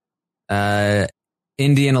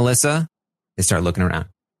 Indy and Alyssa, they start looking around.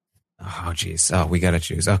 Oh, geez. Oh, we got to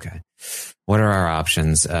choose. Okay. What are our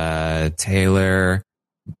options? Taylor,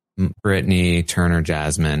 Brittany, Turner,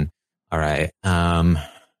 Jasmine. All right. And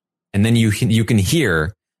then you can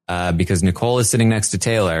hear, because Nicole is sitting next to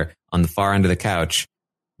Taylor on the far end of the couch,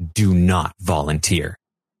 do not volunteer.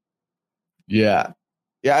 Yeah.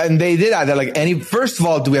 Yeah. And they did either like first of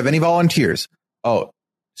all, do we have any volunteers? Oh,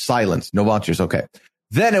 silence. No volunteers. Okay.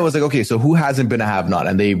 Then it was like, okay, so who hasn't been a have-not?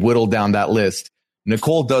 And they whittled down that list.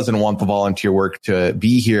 Nicole doesn't want the volunteer work to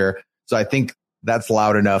be here. So I think that's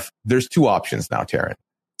loud enough. There's two options now, Taryn.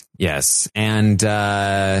 Yes. And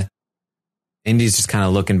Indy's just kind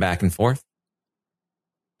of looking back and forth.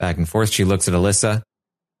 back and forth. She looks at Alyssa.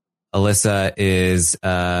 Alyssa is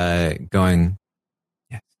going,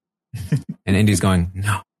 yes. And Indy's going,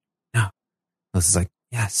 no. Alyssa's like,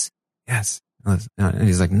 yes. And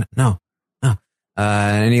he's like, no.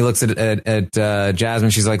 And he looks at Jasmine.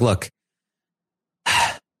 She's like, look,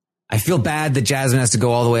 I feel bad that Jasmine has to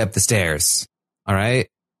go all the way up the stairs. All right.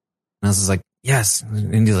 And Alyssa's like, yes.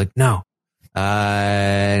 And Indy's like, no.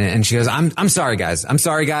 And she goes, I'm sorry, guys.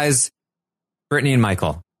 Brittany and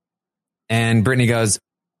Michael. And Brittany goes,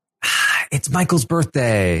 it's Michael's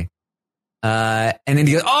birthday. And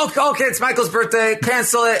Indy goes, oh, okay, it's Michael's birthday.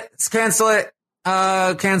 Cancel it.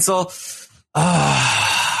 Cancel.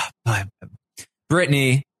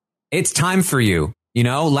 Brittany, it's time for you. You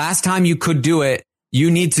know, last time you could do it, you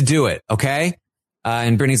need to do it. Okay.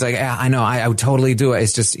 And Brittany's like, yeah, I know. I would totally do it.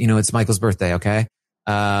 It's just, you know, it's Michael's birthday. Okay.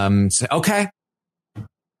 So, okay.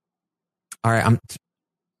 All right.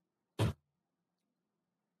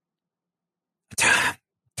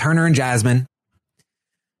 Turner and Jasmine.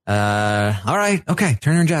 All right. Okay.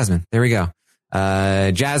 Turner and Jasmine. There we go.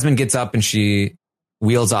 Jasmine gets up and she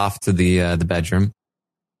wheels off to the bedroom.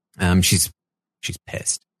 She's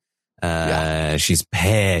pissed. She's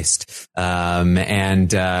pissed. I don't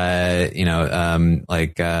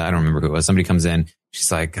remember who it was. Somebody comes in.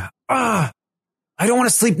 She's like, I don't want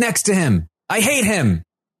to sleep next to him. I hate him.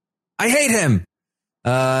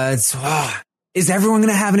 Is everyone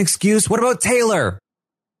going to have an excuse? What about Taylor?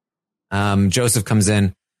 Joseph comes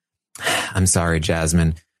in. I'm sorry,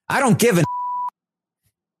 Jasmine. I don't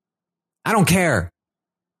care.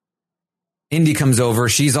 Indy comes over.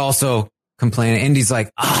 She's also complaining. Indy's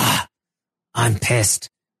like, I'm pissed.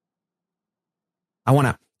 I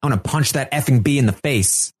want to punch that effing bee in the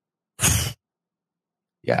face.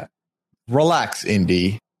 Yeah. Relax,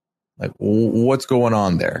 Indy. Like, what's going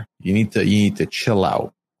on there? You need to chill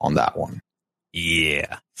out on that one.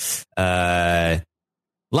 Yeah.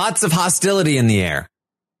 Lots of hostility in the air.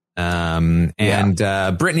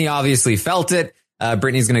 Brittany obviously felt it.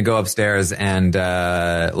 Brittany's going to go upstairs and,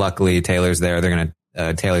 luckily Taylor's there.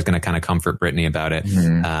 Taylor's going to kind of comfort Brittany about it.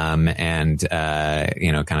 Kind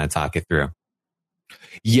of talk it through.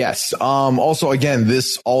 Yes. Also, again,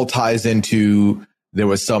 this all ties into, there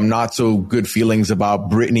was some not so good feelings about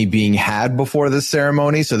Brittany being had before this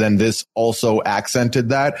ceremony. So then this also accented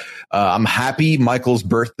that. I'm happy Michael's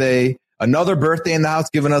birthday, another birthday in the house,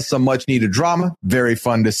 giving us some much needed drama. Very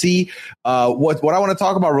fun to see. What I want to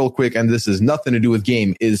talk about real quick, and this has nothing to do with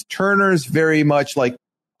game, is Turner's very much like,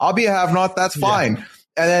 I'll be a have not. That's fine. Yeah.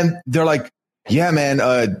 And then they're like, yeah, man,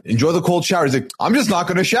 enjoy the cold shower. He's like, I'm just not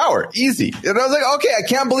going to shower. Easy. And I was like, okay, I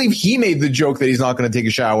can't believe he made the joke that he's not going to take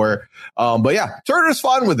a shower. But yeah, Turner's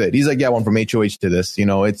fine with it. He's like, yeah, I went from HOH to this. You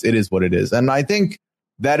know, it is what it is. And I think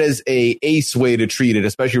that is a ace way to treat it,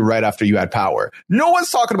 especially right after you had power. No one's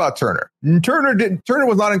talking about Turner. Turner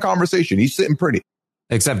was not in conversation. He's sitting pretty.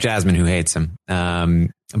 Except Jasmine, who hates him.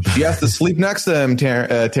 She has to sleep next to him,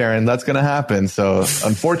 Taryn. That's going to happen. So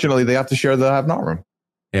unfortunately, they have to share the have-not room.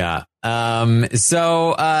 Yeah.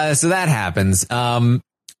 So that happens.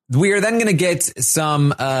 We are then going to get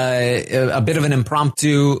a bit of an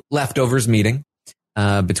impromptu leftovers meeting,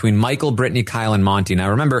 between Michael, Brittany, Kyle, and Monty. Now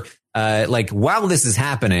remember, while this is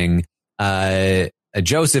happening,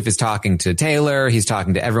 Joseph is talking to Taylor. He's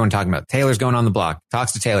talking to everyone, talking about Taylor's going on the block,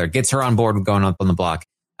 talks to Taylor, gets her on board with going up on the block.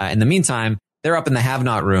 In the meantime, they're up in the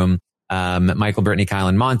have-not room, Michael, Brittany, Kyle,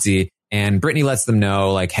 and Monty. And Brittany lets them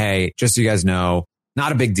know, like, hey, just so you guys know,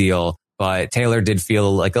 not a big deal, but Taylor did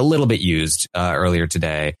feel like a little bit used earlier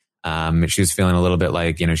today. She was feeling a little bit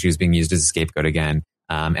like, she was being used as a scapegoat again.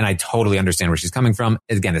 And I totally understand where she's coming from.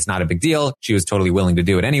 Again, it's not a big deal. She was totally willing to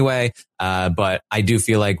do it anyway. But I do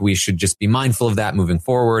feel like we should just be mindful of that moving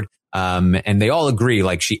forward. And they all agree,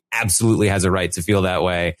 like, she absolutely has a right to feel that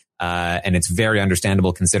way. And it's very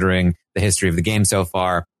understandable considering the history of the game so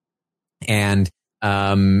far. And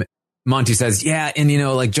Monty says, yeah,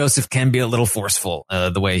 and Joseph can be a little forceful,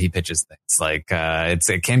 the way he pitches things. Like,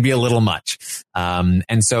 it can be a little much.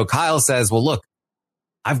 And so Kyle says, well, look,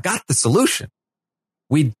 I've got the solution.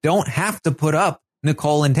 We don't have to put up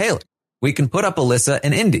Nicole and Taylor. We can put up Alyssa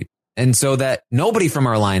and Indy. And so that nobody from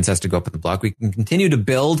our alliance has to go up in the block. We can continue to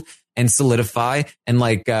build and solidify and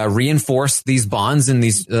reinforce these bonds and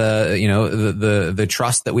these, the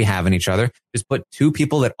trust that we have in each other. Just put two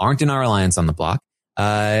people that aren't in our alliance on the block.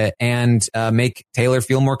 And make Taylor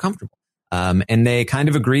feel more comfortable. And they kind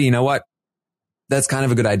of agree, you know what? That's kind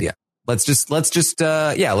of a good idea. Let's just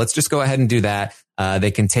go ahead and do that.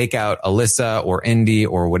 They can take out Alyssa or Indy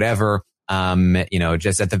or whatever.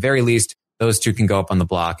 Just at the very least, those two can go up on the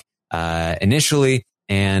block, initially.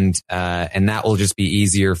 And that will just be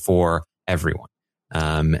easier for everyone.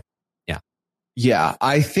 Yeah,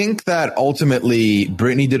 I think that ultimately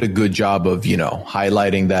Brittany did a good job of,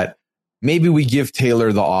 highlighting that maybe we give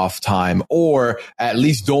Taylor the off time, or at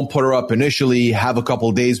least don't put her up initially, have a couple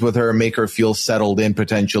days with her, make her feel settled in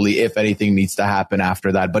potentially if anything needs to happen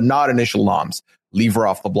after that, but not initial noms. Leave her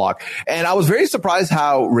off the block. And I was very surprised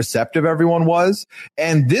how receptive everyone was.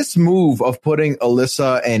 And this move of putting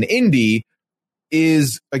Alyssa and Indy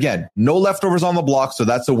is, again, no leftovers on the block. So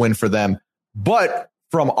that's a win for them. But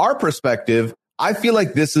from our perspective, I feel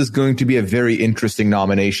like this is going to be a very interesting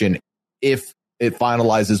nomination if it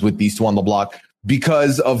finalizes with these two on the block,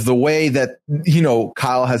 because of the way that,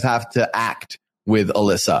 Kyle has have to act with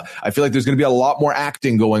Alyssa. I feel like there's going to be a lot more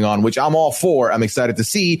acting going on, which I'm all for. I'm excited to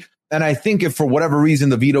see. And I think if for whatever reason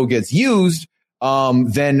the veto gets used,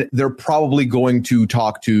 then they're probably going to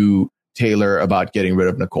talk to Taylor about getting rid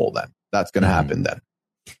of Nicole then. That's going to happen then.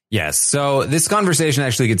 Yes. So this conversation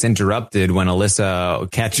actually gets interrupted when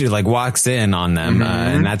Alyssa walks in on them.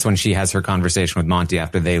 And that's when she has her conversation with Monty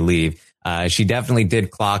after they leave. She definitely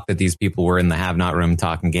did clock that these people were in the have not room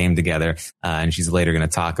talking game together. And she's later going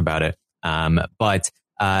to talk about it. But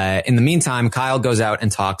in the meantime, Kyle goes out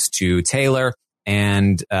and talks to Taylor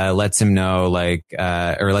and lets him know,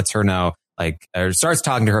 or lets her know, or starts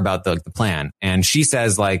talking to her about the plan. And she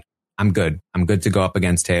says, I'm good. I'm good to go up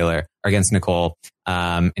against Taylor or against Nicole.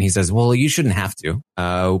 And he says, well, you shouldn't have to,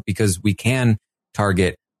 because we can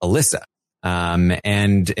target Alyssa.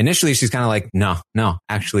 And initially she's kind of no,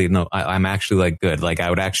 I'm actually good. I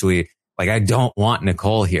would actually, I don't want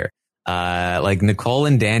Nicole here. Nicole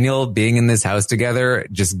and Daniel being in this house together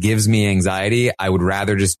just gives me anxiety. I would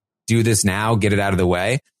rather just do this now, get it out of the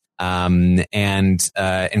way. And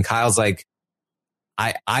Kyle's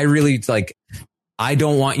I really I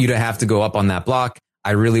don't want you to have to go up on that block.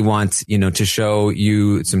 I really want, to show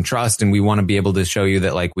you some trust, and we want to be able to show you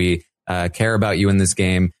that we care about you in this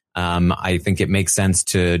game. I think it makes sense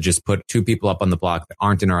to just put two people up on the block that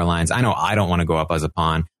aren't in our lines. I know I don't want to go up as a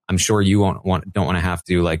pawn. I'm sure you don't want to have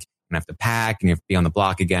to have to pack and you have to be on the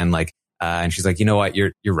block again. And she's you know what?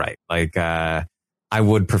 You're right. I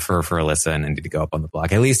would prefer for Alyssa and Indy to go up on the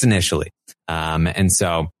block, at least initially. And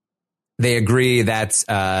so they agree that's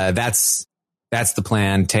the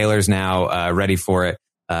plan. Taylor's now ready for it.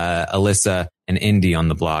 Alyssa and Indy on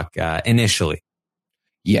the block initially.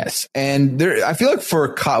 Yes. And I feel like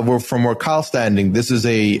from where Kyle's standing, this is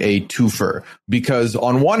a twofer, because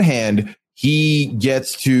on one hand, he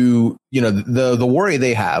gets to, the worry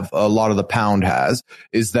they have, a lot of the Pound has,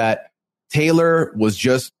 is that Taylor was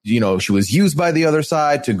just, she was used by the other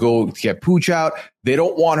side to go get Pooch out. They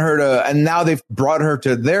don't want her to, and now they've brought her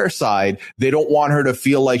to their side. They don't want her to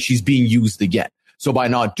feel like she's being used again. So by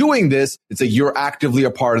not doing this, it's you're actively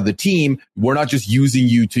a part of the team. We're not just using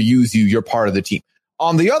you to use you. You're part of the team.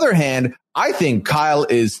 On the other hand, I think Kyle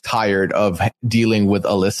is tired of dealing with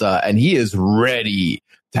Alyssa, and he is ready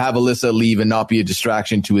to have Alyssa leave and not be a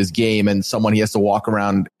distraction to his game and someone he has to walk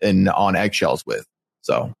around on eggshells with.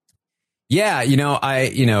 So. Yeah,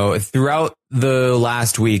 throughout the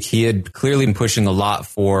last week, he had clearly been pushing a lot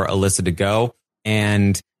for Alyssa to go.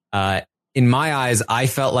 And in my eyes, I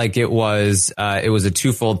felt like it was a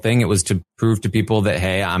twofold thing. It was to prove to people that,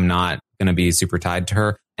 hey, I'm not going to be super tied to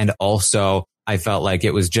her. And also, I felt like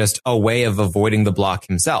it was just a way of avoiding the block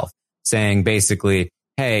himself, saying basically,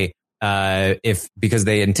 hey, because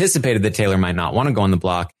they anticipated that Taylor might not want to go on the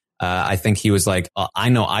block. I think he was I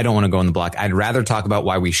know I don't want to go on the block. I'd rather talk about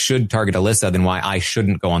why we should target Alyssa than why I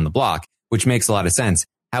shouldn't go on the block, which makes a lot of sense.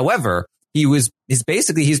 However, he's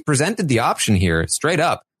presented the option here straight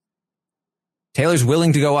up. Taylor's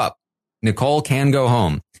willing to go up. Nicole can go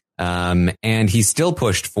home. And he still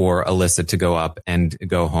pushed for Alyssa to go up and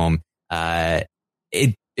go home.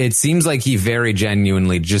 It seems like he very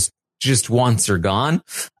genuinely just wants her gone,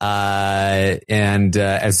 and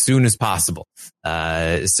as soon as possible.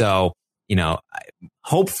 So,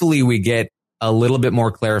 hopefully we get a little bit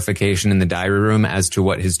more clarification in the diary room as to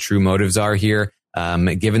what his true motives are here.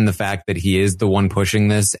 Given the fact that he is the one pushing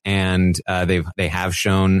this, and they have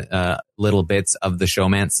shown little bits of the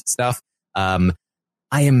showmance stuff.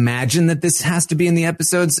 I imagine that this has to be in the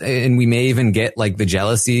episodes, and we may even get the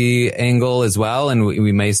jealousy angle as well, and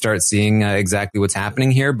we may start seeing exactly what's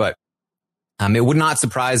happening here. But it would not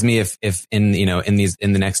surprise me if in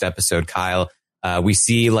the next episode, Kyle, we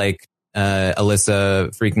see Alyssa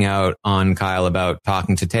freaking out on Kyle about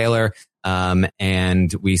talking to Taylor,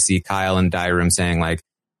 and we see Kyle in diary room saying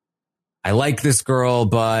I like this girl,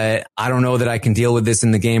 but I don't know that I can deal with this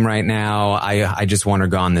in the game right now. I just want her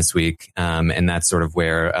gone this week. And that's sort of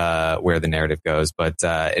where the narrative goes. But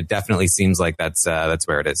it definitely seems like that's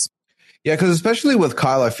where it is. Yeah, because especially with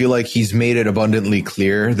Kyle, I feel like he's made it abundantly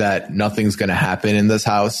clear that nothing's going to happen in this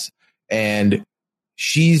house. And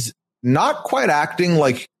she's not quite acting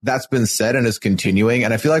like that's been said and is continuing.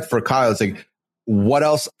 And I feel like for Kyle, it's like, what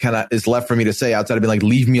else is left for me to say outside of being like,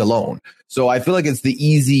 leave me alone? So I feel like it's the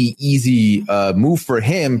easy move for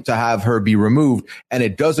him to have her be removed. And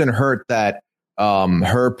it doesn't hurt that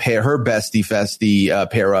her bestie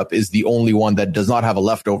festie pair up is the only one that does not have a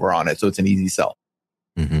leftover on it. So it's an easy sell.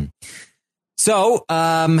 Mm-hmm. So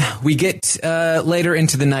we get later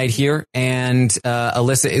into the night here, and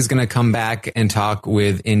Alyssa is going to come back and talk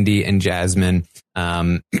with Indy and Jasmine.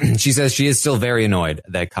 She says she is still very annoyed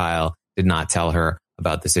that Kyle did not tell her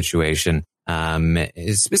about the situation,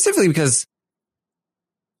 specifically because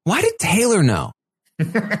why did Taylor know?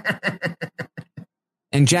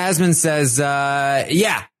 And Jasmine says,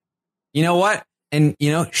 yeah, you know what? And,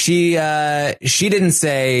 you know, she didn't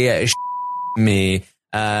say me.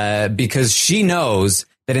 Because she knows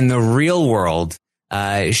that in the real world,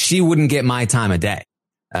 she wouldn't get my time of day.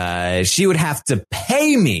 She would have to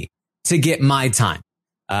pay me to get my time.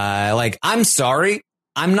 Like, I'm sorry,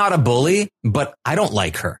 I'm not a bully, but I don't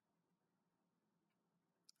like her.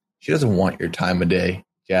 She doesn't want your time of day,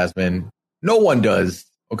 Jasmine. No one does.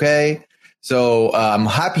 Okay. So I'm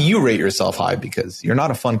happy you rate yourself high because you're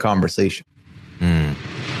not a fun conversation.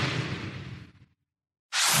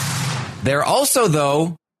 They're also,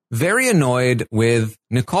 though, very annoyed with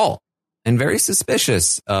Nicole and very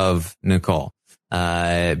suspicious of Nicole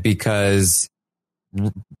because,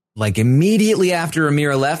 like, immediately after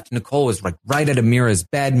Amira left, Nicole was like right at Amira's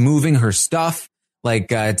bed, moving her stuff, like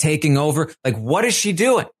taking over. Like, what is she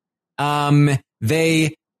doing?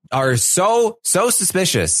 They are so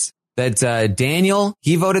suspicious that Daniel,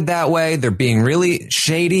 he voted that way. They're being really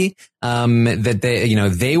shady. That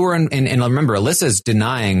they were in, and remember, Alyssa's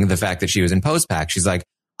denying the fact that she was in post-pack. She's like,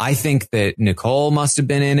 I think that Nicole must have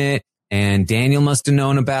been in it and Daniel must have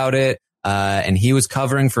known about it. And he was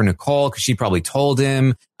covering for Nicole because she probably told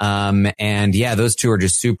him. And yeah, those two are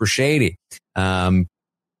just super shady. And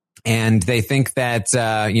they think that,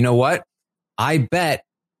 you know what? I bet,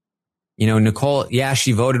 Nicole, yeah,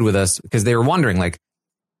 she voted with us because they were wondering, like,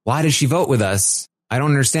 why did she vote with us? I don't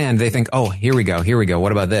understand. They think, oh, here we go.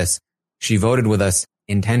 What about this? She voted with us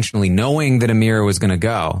intentionally, knowing that Amira was going to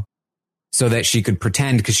go so that she could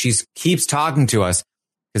pretend, because she keeps talking to us,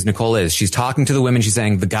 because Nicole is. She's talking to the women. She's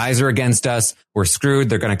saying, the guys are against us. We're screwed.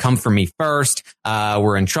 They're going to come for me first.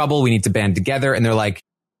 We're in trouble. We need to band together. And they're like,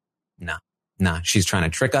 no, she's trying to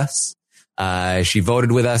trick us. She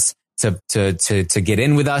voted with us to get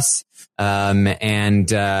in with us.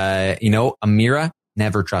 Amira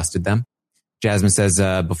never trusted them. Jasmine says,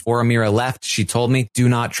 before Amira left, she told me, do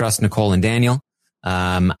not trust Nicole and Daniel.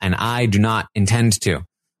 And I do not intend to.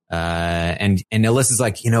 And Alyssa's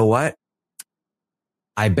like, you know what?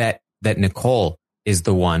 I bet that Nicole is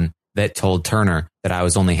the one that told Turner that I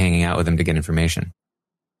was only hanging out with him to get information.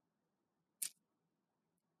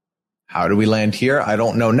 How do we land here? I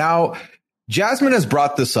don't know. Now, Jasmine has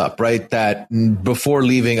brought this up, right? That before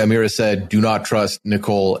leaving, Amira said, do not trust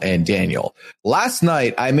Nicole and Daniel. Last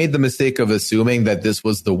night, I made the mistake of assuming that this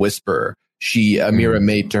was the whisper Amira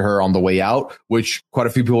made to her on the way out, which quite a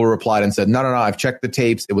few people replied and said, no, I've checked the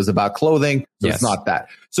tapes. It was about clothing. So It's not that.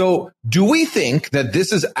 So do we think that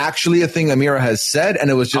this is actually a thing Amira has said and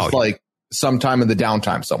it was just sometime in the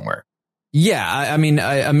downtime somewhere? Yeah, I mean,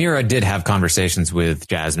 Amira did have conversations with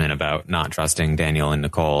Jasmine about not trusting Daniel and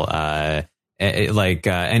Nicole. And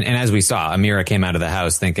as we saw, Amira came out of the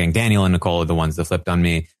house thinking Daniel and Nicole are the ones that flipped on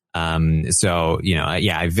me.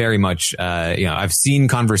 I very much, I've seen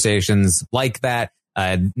conversations like that.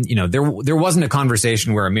 There wasn't a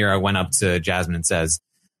conversation where Amira went up to Jasmine and says,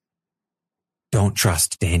 don't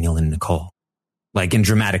trust Daniel and Nicole, like in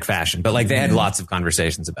dramatic fashion, but like they had lots of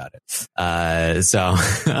conversations about it.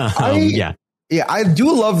 Yeah, I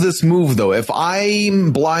do love this move, though. If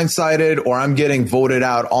I'm blindsided or I'm getting voted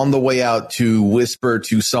out on the way out to whisper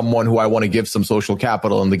to someone who I want to give some social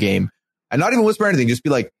capital in the game, and not even whisper anything, just be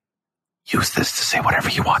like, use this to say whatever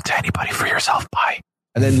you want to anybody for yourself. Bye.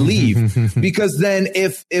 And then leave. Because then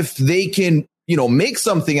if they can, make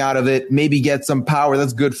something out of it, maybe get some power,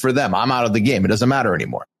 that's good for them. I'm out of the game. It doesn't matter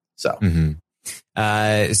anymore. So,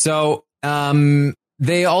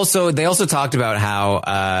 They also talked about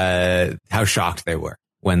how shocked they were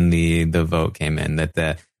when the vote came in, that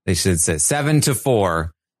they should say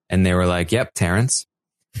 7-4, and they were like, "Yep, Terrence."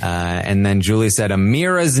 And then Julie said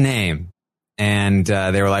Amira's name, and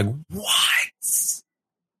they were like, "What?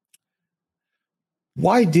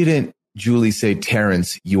 Why didn't Julie say,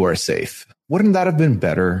 Terrence, you are safe? Wouldn't that have been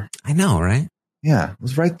better?" I know, right? Yeah, it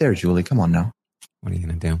was right there, Julie. Come on now. What are you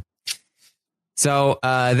gonna do? So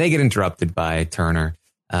they get interrupted by Turner.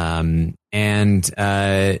 And in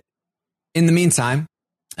the meantime,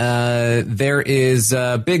 there is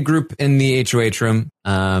a big group in the HOH room.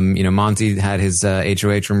 Monty had his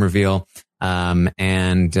HOH room reveal.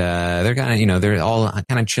 And they're kind of, they're all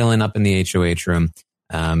kind of chilling up in the HOH room.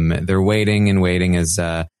 They're waiting and waiting as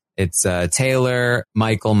it's Taylor,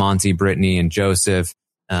 Michael, Monty, Brittany, and Joseph,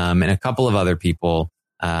 and a couple of other people.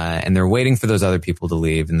 And they're waiting for those other people to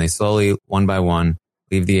leave. And they slowly, one by one,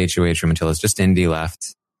 leave the HOH room until it's just Indy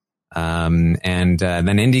left. And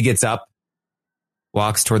then Indy gets up,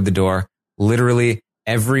 walks toward the door. Literally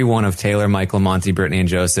every one of Taylor, Michael, Monty, Brittany, and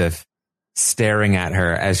Joseph staring at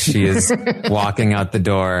her as she is walking out the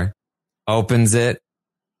door, opens it,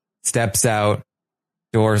 steps out,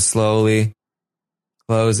 door slowly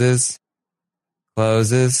closes,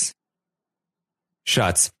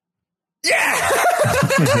 shuts. Yeah!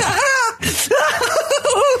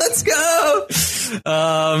 Let's go!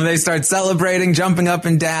 They start celebrating, jumping up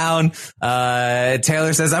and down.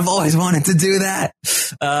 Taylor says, "I've always wanted to do that."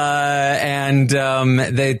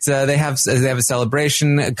 They have a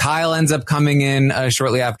celebration. Kyle ends up coming in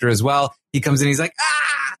shortly after as well. He comes in, he's like,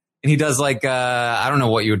 "Ah!" And he does like, I don't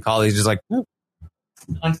know what you would call it. He's just like,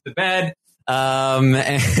 onto the bed.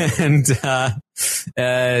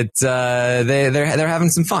 They're having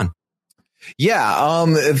some fun. Yeah,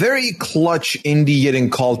 very clutch Indy getting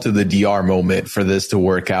called to the DR moment for this to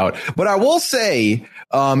work out. But I will say,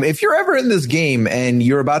 if you're ever in this game and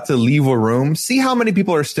you're about to leave a room, see how many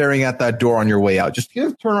people are staring at that door on your way out. Just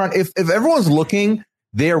turn around. If everyone's looking,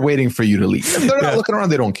 they're waiting for you to leave. If they're not looking around,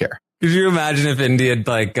 they don't care. Could you imagine if Indy had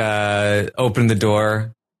opened the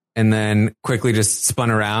door and then quickly just spun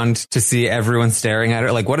around to see everyone staring at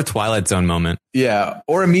her? Like, what a Twilight Zone moment. Yeah.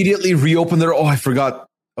 Or immediately reopen their, I forgot.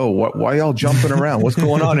 Oh, why y'all jumping around? What's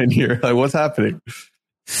going on in here? Like, what's happening?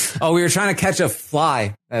 Oh, we were trying to catch a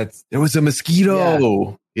fly. There was a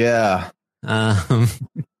mosquito. Yeah.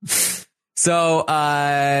 So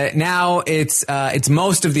now it's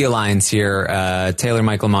most of the alliance here. Taylor,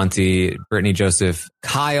 Michael, Monty, Brittany, Joseph,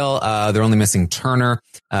 Kyle. They're only missing Turner,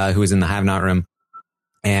 who is in the Have Not room.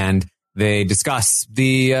 And they discuss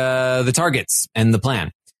the targets and the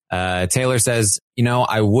plan. Taylor says,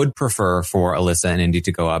 I would prefer for Alyssa and Indy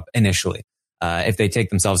to go up initially. If they take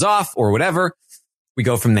themselves off or whatever, we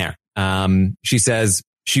go from there. She says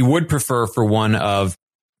she would prefer for one of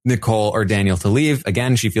Nicole or Daniel to leave.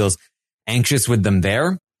 Again, she feels anxious with them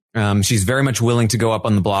there. She's very much willing to go up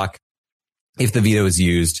on the block if the veto is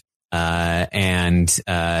used. And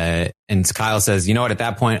Kyle says, at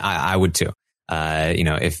that point, I would too.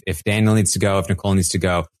 If Daniel needs to go, if Nicole needs to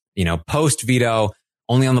go, post veto,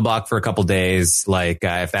 only on the block for a couple days,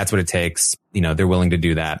 if that's what it takes, they're willing to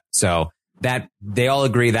do that. So that they all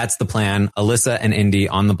agree that's the plan. Alyssa and Indy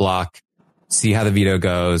on the block, see how the veto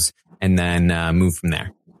goes, and then move from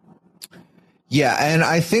there. Yeah, and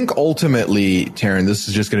I think ultimately, Taryn, this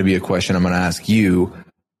is just going to be a question I'm going to ask you.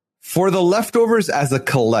 For the leftovers as a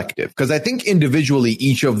collective, because I think individually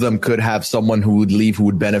each of them could have someone who would leave who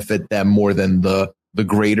would benefit them more than the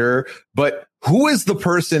greater, but who is the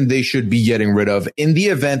person they should be getting rid of in the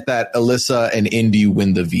event that Alyssa and Indy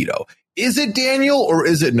win the veto? Is it Daniel or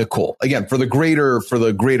is it Nicole? Again, for the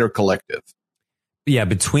greater collective. Yeah,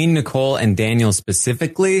 between Nicole and Daniel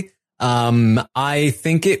specifically, I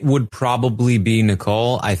think it would probably be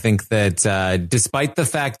Nicole. I think that despite the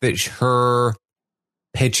fact that her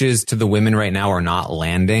pitches to the women right now are not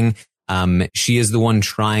landing, she is the one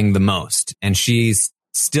trying the most, and she's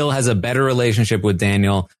still has a better relationship with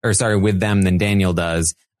with them than Daniel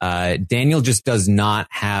does. Daniel just does not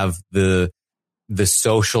have the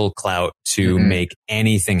social clout to make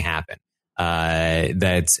anything happen.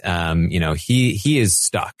 He is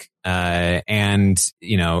stuck. And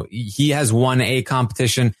he has won a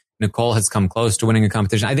competition. Nicole has come close to winning a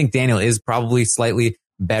competition. I think Daniel is probably slightly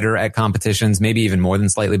better at competitions, maybe even more than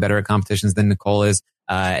slightly better at competitions than Nicole is.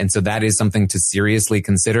 And so that is something to seriously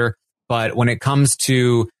consider. But when it comes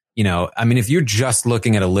to, if you're just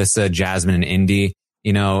looking at Alyssa, Jasmine, and Indy,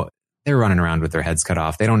 they're running around with their heads cut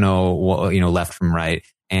off. They don't know what, left from right.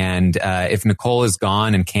 And if Nicole is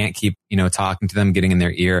gone and can't keep, talking to them, getting in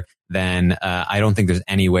their ear, then I don't think there's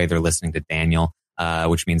any way they're listening to Daniel,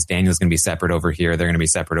 which means Daniel's going to be separate over here. They're going to be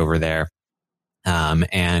separate over there.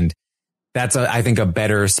 And that's, I think, a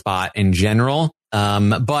better spot in general.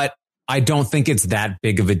 But I don't think it's that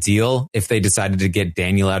big of a deal if they decided to get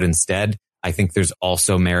Daniel out instead. I think there's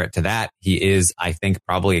also merit to that. He is, I think,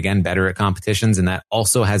 probably, again, better at competitions, and that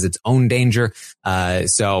also has its own danger.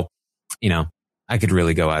 So, I could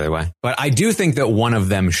really go either way. But I do think that one of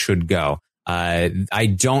them should go.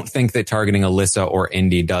 I don't think that targeting Alyssa or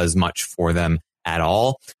Indy does much for them at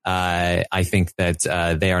all. I think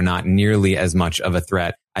that they are not nearly as much of a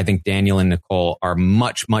threat. I think Daniel and Nicole are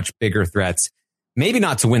much, much bigger threats. Maybe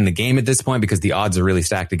not to win the game at this point because the odds are really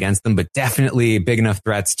stacked against them, but definitely big enough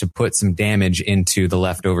threats to put some damage into the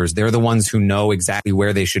leftovers. They're the ones who know exactly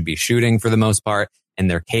where they should be shooting for the most part,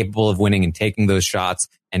 and they're capable of winning and taking those shots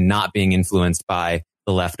and not being influenced by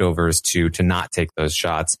the leftovers to not take those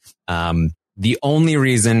shots. The only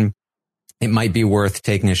reason it might be worth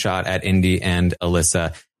taking a shot at Indy and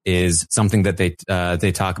Alyssa is something that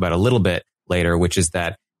they talk about a little bit later, which is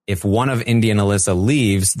that if one of Indy and Alyssa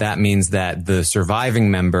leaves, that means that the surviving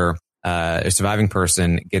member, surviving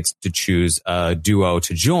person gets to choose a duo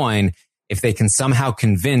to join. If they can somehow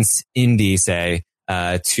convince Indy, say,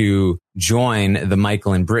 to join the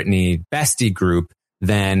Michael and Brittany bestie group,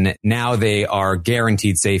 then now they are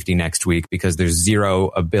guaranteed safety next week because there's zero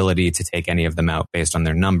ability to take any of them out based on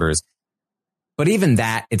their numbers. But even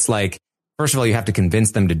that, it's like, first of all, you have to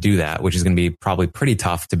convince them to do that, which is going to be probably pretty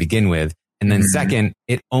tough to begin with. And then second,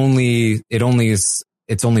 it's only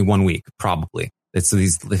 1 week, probably.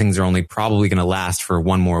 These things are only probably going to last for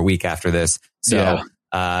one more week after this. So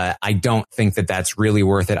I don't think that that's really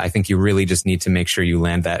worth it. I think you really just need to make sure you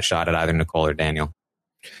land that shot at either Nicole or Daniel.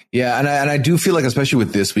 Yeah. And I do feel like, especially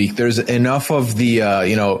with this week, there's enough of the,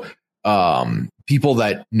 people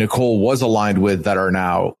that Nicole was aligned with that are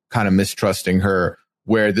now kind of mistrusting her,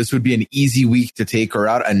 where this would be an easy week to take her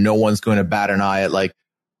out and no one's going to bat an eye at like,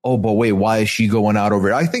 oh, but wait, why is she going out over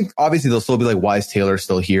it? I think obviously they'll still be like, why is Taylor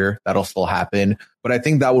still here? That'll still happen. But I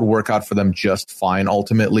think that would work out for them just fine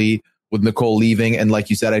ultimately with Nicole leaving. And like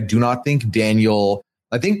you said, I do not think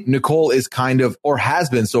I think Nicole is kind of, or has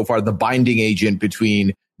been so far, the binding agent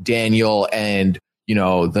between Daniel and,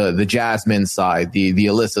 the Jasmine side, the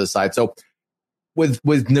Alyssa side. So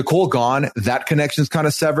with Nicole gone, that connection's kind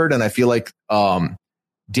of severed. And I feel like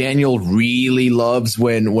Daniel really loves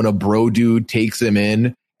when a bro dude takes him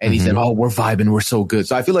in. And he said, oh, we're vibing. We're so good.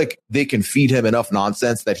 So I feel like they can feed him enough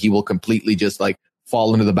nonsense that he will completely just like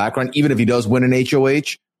fall into the background. Even if he does win an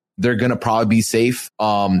HOH, they're going to probably be safe.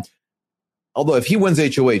 Although if he wins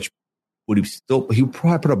HOH, he would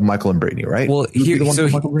probably put up Michael and Brittany, right? Well,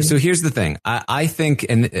 so here's the thing. I think,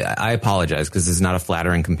 and I apologize because this is not a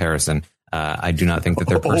flattering comparison. I do not think that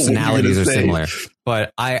their personalities are similar,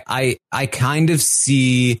 but I kind of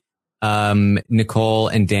see Nicole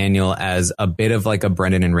and Daniel as a bit of like a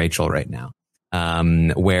Brendan and Rachel right now,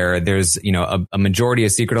 where there's, a majority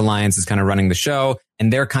of Secret Alliance is kind of running the show,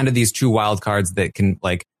 and they're kind of these two wild cards that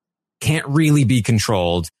can't really be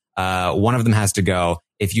controlled. One of them has to go.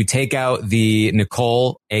 If you take out the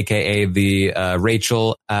Nicole, aka the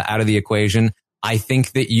Rachel, out of the equation, I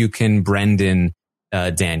think that you can Brendan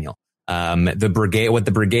Daniel. What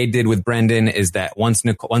the brigade did with Brendan is that once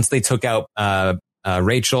they took out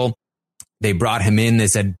Rachel, they brought him in. They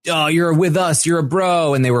said, oh, you're with us. You're a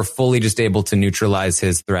bro. And they were fully just able to neutralize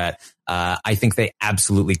his threat. I think they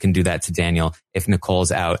absolutely can do that to Daniel if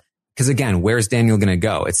Nicole's out. Because again, where's Daniel going to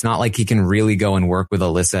go? It's not like he can really go and work with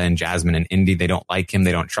Alyssa and Jasmine and Indy. They don't like him.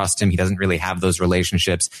 They don't trust him. He doesn't really have those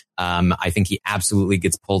relationships. I think he absolutely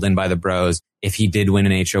gets pulled in by the bros. If he did win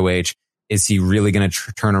an HOH, is he really going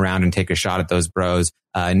to turn around and take a shot at those bros?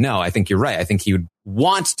 No, I think you're right. I think he would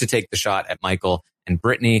want to take the shot at Michael and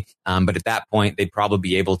Brittany. But at that point, they'd probably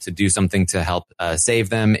be able to do something to help save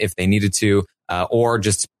them if they needed to, or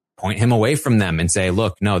just point him away from them and say,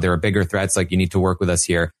 look, no, there are bigger threats. Like, you need to work with us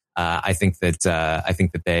here. I think that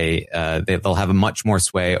they'll have a much more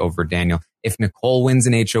sway over Daniel. If Nicole wins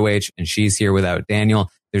an HOH and she's here without Daniel,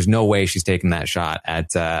 there's no way she's taking that shot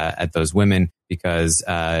at those women because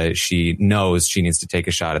she knows she needs to take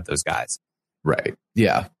a shot at those guys. Right.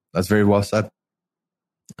 Yeah. That's very well said.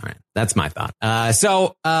 All right. That's my thought.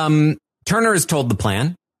 So Turner is told the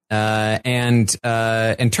plan. And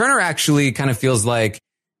Turner actually kind of feels like,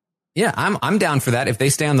 yeah, I'm down for that. If they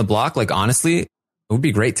stay on the block, like, honestly, it would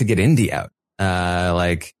be great to get Indy out.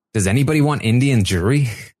 Does anybody want Indy in jury?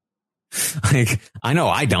 I know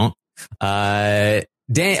I don't.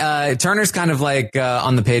 Turner's kind of like,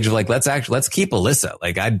 on the page of like, let's keep Alyssa.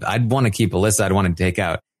 Like, I'd want to keep Alyssa. I'd want to take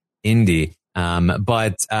out Indy.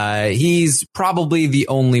 But he's probably the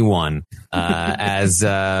only one, as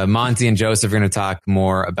Monty and Joseph are going to talk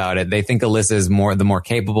more about it. They think Alyssa is the more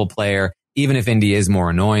capable player, even if Indy is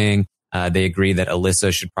more annoying. They agree that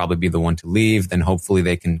Alyssa should probably be the one to leave. Then hopefully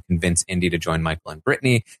they can convince Indy to join Michael and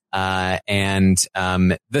Brittany.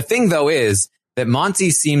 The thing though is that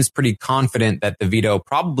Monty seems pretty confident that the veto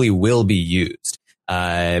probably will be used,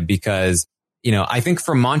 because, I think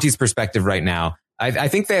from Monty's perspective right now, I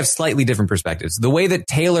think they have slightly different perspectives. The way that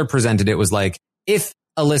Taylor presented it was like, if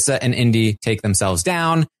Alyssa and Indy take themselves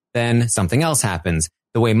down, then something else happens.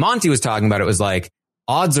 The way Monty was talking about it was like,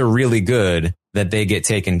 odds are really good that they get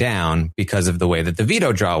taken down because of the way that the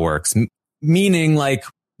veto draw works. Meaning like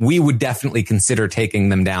we would definitely consider taking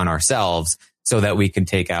them down ourselves so that we could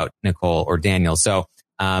take out Nicole or Daniel. So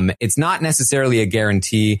it's not necessarily a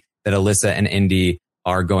guarantee that Alyssa and Indy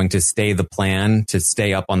are going to stay the plan to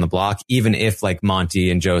stay up on the block, even if like Monty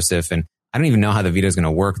and Joseph, and I don't even know how the veto is going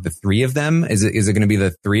to work. The three of them, is it going to be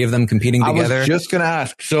the three of them competing together? I was just going to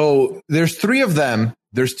ask. So there's three of them.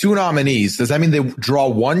 There's two nominees. Does that mean they draw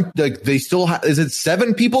one? Like they still is it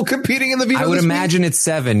 7 people competing in the veto? I would imagine it's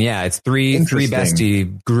 7. Yeah, it's three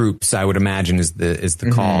bestie groups. I would imagine is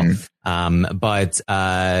the call. But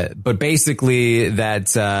basically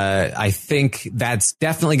that I think that's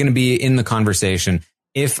definitely going to be in the conversation.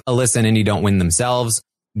 If Alyssa and Indy don't win themselves,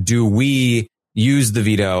 do we use the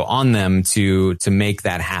veto on them to make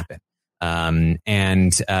that happen? That's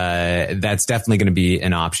definitely going to be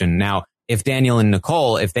an option. Now, if Daniel and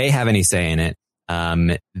Nicole, if they have any say in it,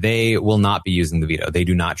 they will not be using the veto. They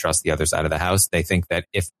do not trust the other side of the house. They think that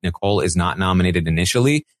if Nicole is not nominated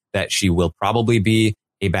initially, that she will probably be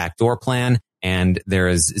a backdoor plan. And there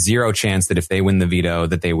is zero chance that if they win the veto,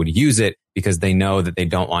 that they would use it because they know that they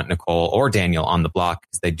don't want Nicole or Daniel on the block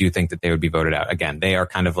because they do think that they would be voted out. Again, they are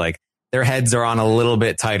kind of like, their heads are on a little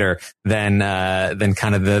bit tighter than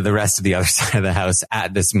kind of the rest of the other side of the house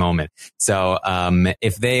at this moment. So,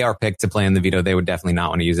 if they are picked to play in the veto, they would definitely not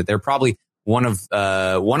want to use it. They're probably one of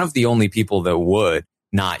the only people that would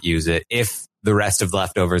not use it if the rest of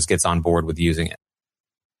Leftovers gets on board with using it.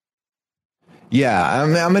 Yeah,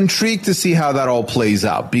 I'm intrigued to see how that all plays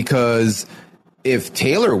out because if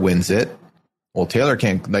Taylor wins it, well, Taylor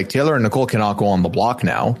and Nicole cannot go on the block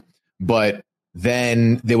now, but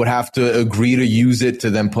then they would have to agree to use it to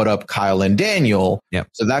then put up Kyle and Daniel. Yep.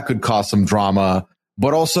 So that could cause some drama.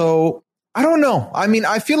 But also, I don't know. I mean,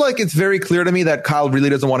 I feel like it's very clear to me that Kyle really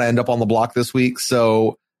doesn't want to end up on the block this week.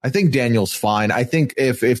 So I think Daniel's fine. I think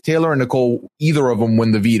if Taylor and Nicole, either of them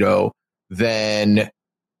win the veto, then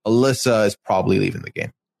Alyssa is probably leaving the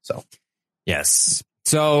game. So, yes.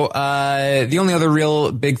 So, the only other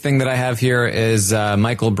real big thing that I have here is,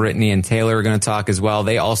 Michael, Brittany, and Taylor are going to talk as well.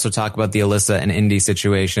 They also talk about the Alyssa and Indy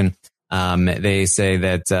situation. They say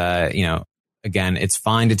that, again, it's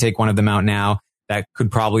fine to take one of them out now. That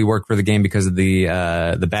could probably work for the game because of the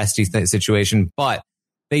bestie situation, but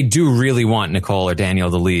they do really want Nicole or Daniel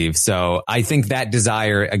to leave. So I think that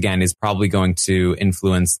desire, again, is probably going to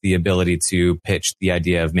influence the ability to pitch the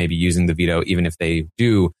idea of maybe using the veto, even if they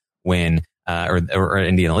do win. Or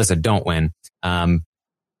Indy and Alyssa don't win.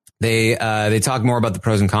 They talk more about the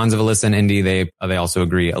pros and cons of Alyssa and Indy. They also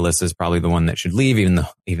agree Alyssa is probably the one that should leave,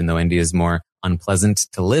 even though Indy is more unpleasant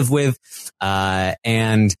to live with.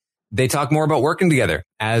 And they talk more about working together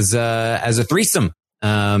as a threesome,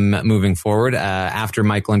 moving forward. After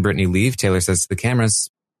Michael and Brittany leave, Taylor says to the cameras,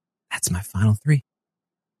 "That's my final 3."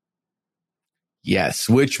 Yes,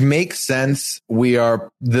 which makes sense. The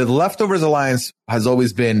Leftovers Alliance has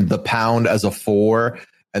always been the Pound as a 4,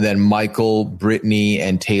 and then Michael, Brittany,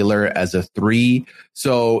 and Taylor as a 3.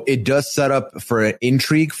 So it does set up for an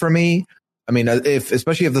intrigue for me. I mean,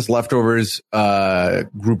 especially if this Leftovers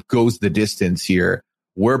group goes the distance here,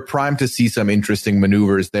 we're primed to see some interesting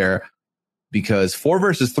maneuvers there because 4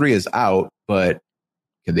 versus 3 is out, but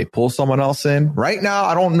can they pull someone else in? Right now,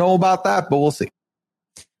 I don't know about that, but we'll see.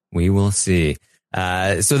 We will see.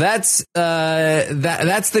 So that's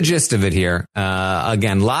the gist of it here.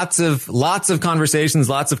 Again, lots of conversations,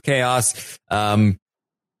 lots of chaos.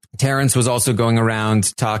 Terrence was also going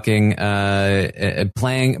around talking,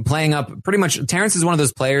 playing up pretty much. Terrence is one of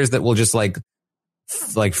those players that will just like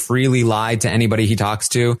freely lie to anybody he talks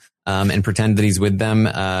to, and pretend that he's with them,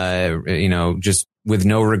 just with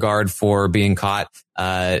no regard for being caught.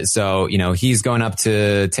 So, he's going up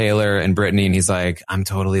to Taylor and Brittany and he's like, "I'm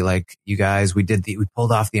totally like you guys. We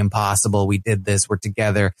pulled off the impossible. We did this. We're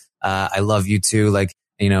together. I love you too. Like,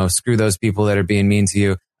 screw those people that are being mean to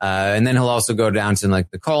you." And then he'll also go down to like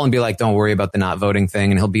Nicole and be like, "Don't worry about the not voting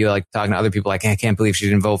thing." And he'll be like talking to other people like, "I can't believe she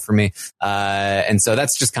didn't vote for me." And so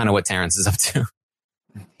that's just kind of what Terrence is up to.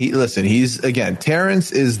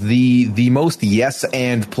 Terrence is the most yes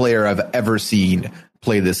and player I've ever seen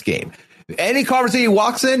play this game. Any conversation he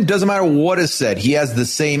walks in, doesn't matter what is said. He has the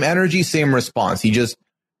same energy, same response. He just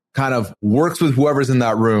kind of works with whoever's in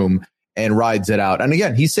that room and rides it out. And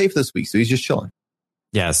again, he's safe this week, so he's just chilling.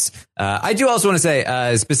 Yes. I do also want to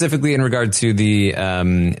say, specifically in regard to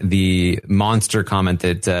the monster comment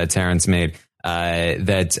that Terrence made,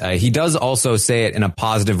 that he does also say it in a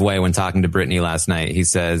positive way when talking to Brittany last night. He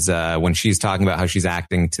says, when she's talking about how she's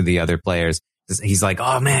acting to the other players, he's like,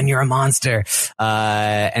 oh man, you're a monster.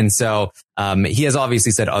 And so, he has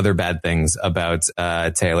obviously said other bad things about,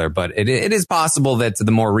 Taylor, but it is possible that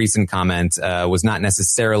the more recent comment, was not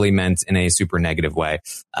necessarily meant in a super negative way,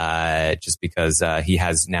 just because, he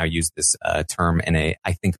has now used this, term in a,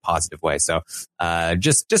 I think, positive way. So,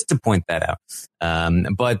 just to point that out.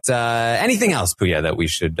 But anything else, Puya, that we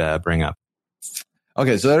should, bring up?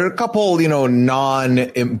 Okay, so there are a couple,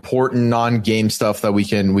 non-important, non-game stuff that we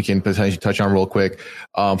can potentially touch on real quick.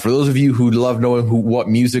 For those of you who love knowing what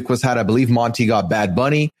music was had, I believe Monty got Bad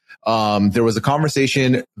Bunny. There was a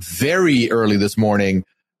conversation very early this morning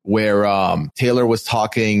where Taylor was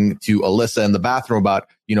talking to Alyssa in the bathroom about,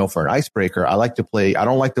 for an icebreaker, I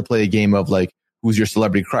don't like to play a game of like, who's your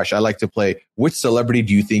celebrity crush? I like to play, which celebrity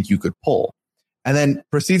do you think you could pull? And then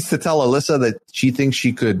proceeds to tell Alyssa that she thinks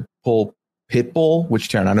she could pull Pitbull, which,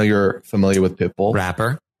 Taryn, I know you're familiar with Pitbull.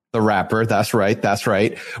 The rapper. That's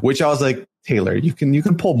right. Which I was like, Taylor, you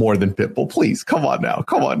can pull more than Pitbull. Please. Come on now.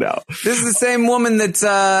 This is the same woman that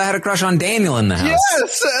had a crush on Daniel in the house.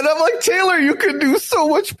 Yes. And I'm like, Taylor, you could do so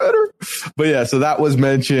much better. But yeah, so that was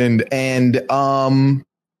mentioned. And,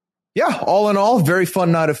 yeah, all in all, very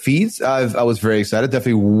fun night of feeds. I was very excited.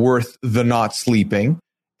 Definitely worth the not sleeping.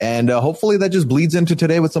 And hopefully that just bleeds into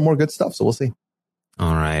today with some more good stuff. So we'll see.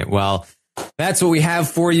 All right. Well, that's what we have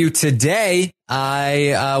for you today.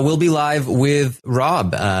 I will be live with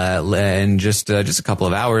Rob in just a couple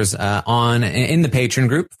of hours in the Patreon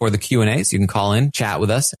group for the Q&As. You can call in, chat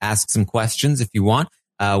with us, ask some questions if you want.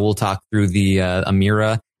 We'll talk through the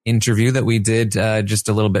Amira interview that we did just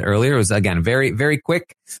a little bit earlier. It was, again, very, very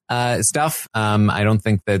quick stuff. I don't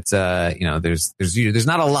think that there's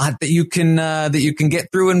not a lot that you can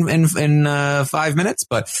get through in 5 minutes,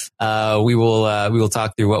 but we will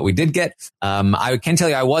talk through what we did get. I can tell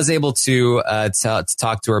you I was able to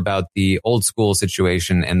talk to her about the old school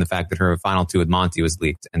situation and the fact that her final 2 with Monty was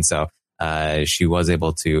leaked, and so she was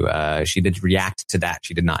able to she did react to that.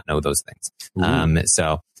 She did not know those things.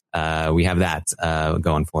 So we have that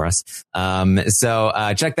going for us.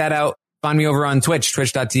 So check that out. Find me over on Twitch,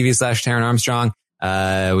 twitch.tv/Taran Armstrong.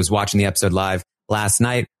 I was watching the episode live last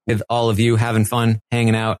night with all of you, having fun,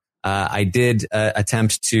 hanging out. I did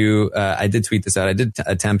attempt to I did tweet this out. I did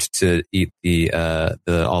attempt to eat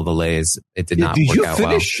all the Lays. It did not work out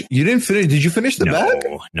well. You didn't finish? Did you finish the bag?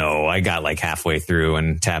 No, I got like halfway through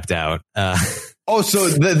and tapped out. Oh, so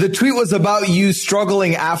the tweet was about you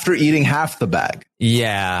struggling after eating half the bag.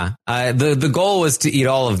 Yeah. The goal was to eat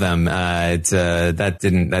all of them. That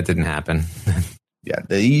didn't happen. Yeah.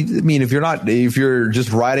 I mean, if you're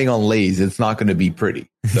just riding on Lays, it's not going to be pretty.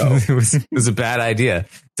 So it was a bad idea.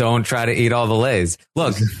 Don't try to eat all the Lays.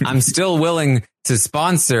 Look, I'm still willing to be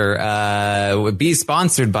sponsored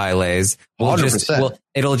by Lays.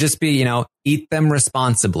 It'll just be, eat them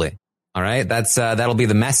responsibly. All right. That'll be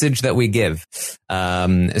the message that we give. So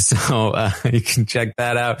you can check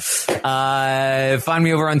that out. Find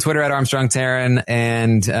me over on Twitter at Armstrong Taran.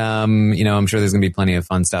 And, I'm sure there's going to be plenty of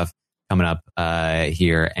fun stuff coming up,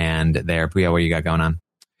 here and there. Puya, what you got going on?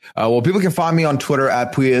 Well, people can find me on Twitter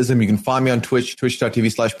at Puyaism. You can find me on Twitch,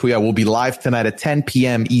 twitch.tv/Puya. We'll be live tonight at 10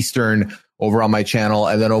 p.m. Eastern over on my channel.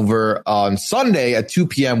 And then over on Sunday at 2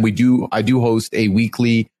 p.m., I do host a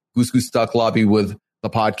weekly Goose Goose Duck Lobby with the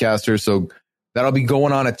podcaster. So that'll be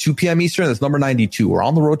going on at 2 p.m. Eastern. That's number 92. We're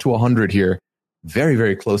on the road to 100 here. Very,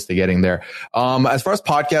 very close to getting there. As far as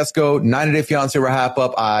podcasts go, 90 Day Fiancé wrap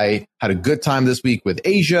up. I had a good time this week with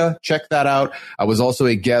Asia. Check that out. I was also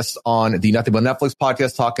a guest on the Nothing But Netflix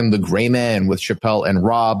podcast talking The Gray Man with Chappelle and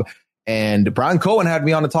Rob. And Brian Cohen had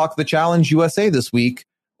me on to talk the Challenge USA this week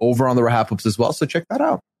over on the wrap ups as well. So check that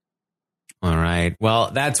out. All right. Well,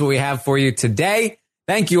 that's what we have for you today.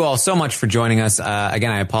 Thank you all so much for joining us.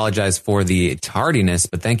 Again, I apologize for the tardiness,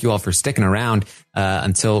 but thank you all for sticking around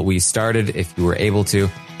until we started, if you were able to.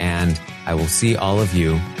 And I will see all of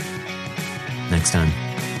you next time.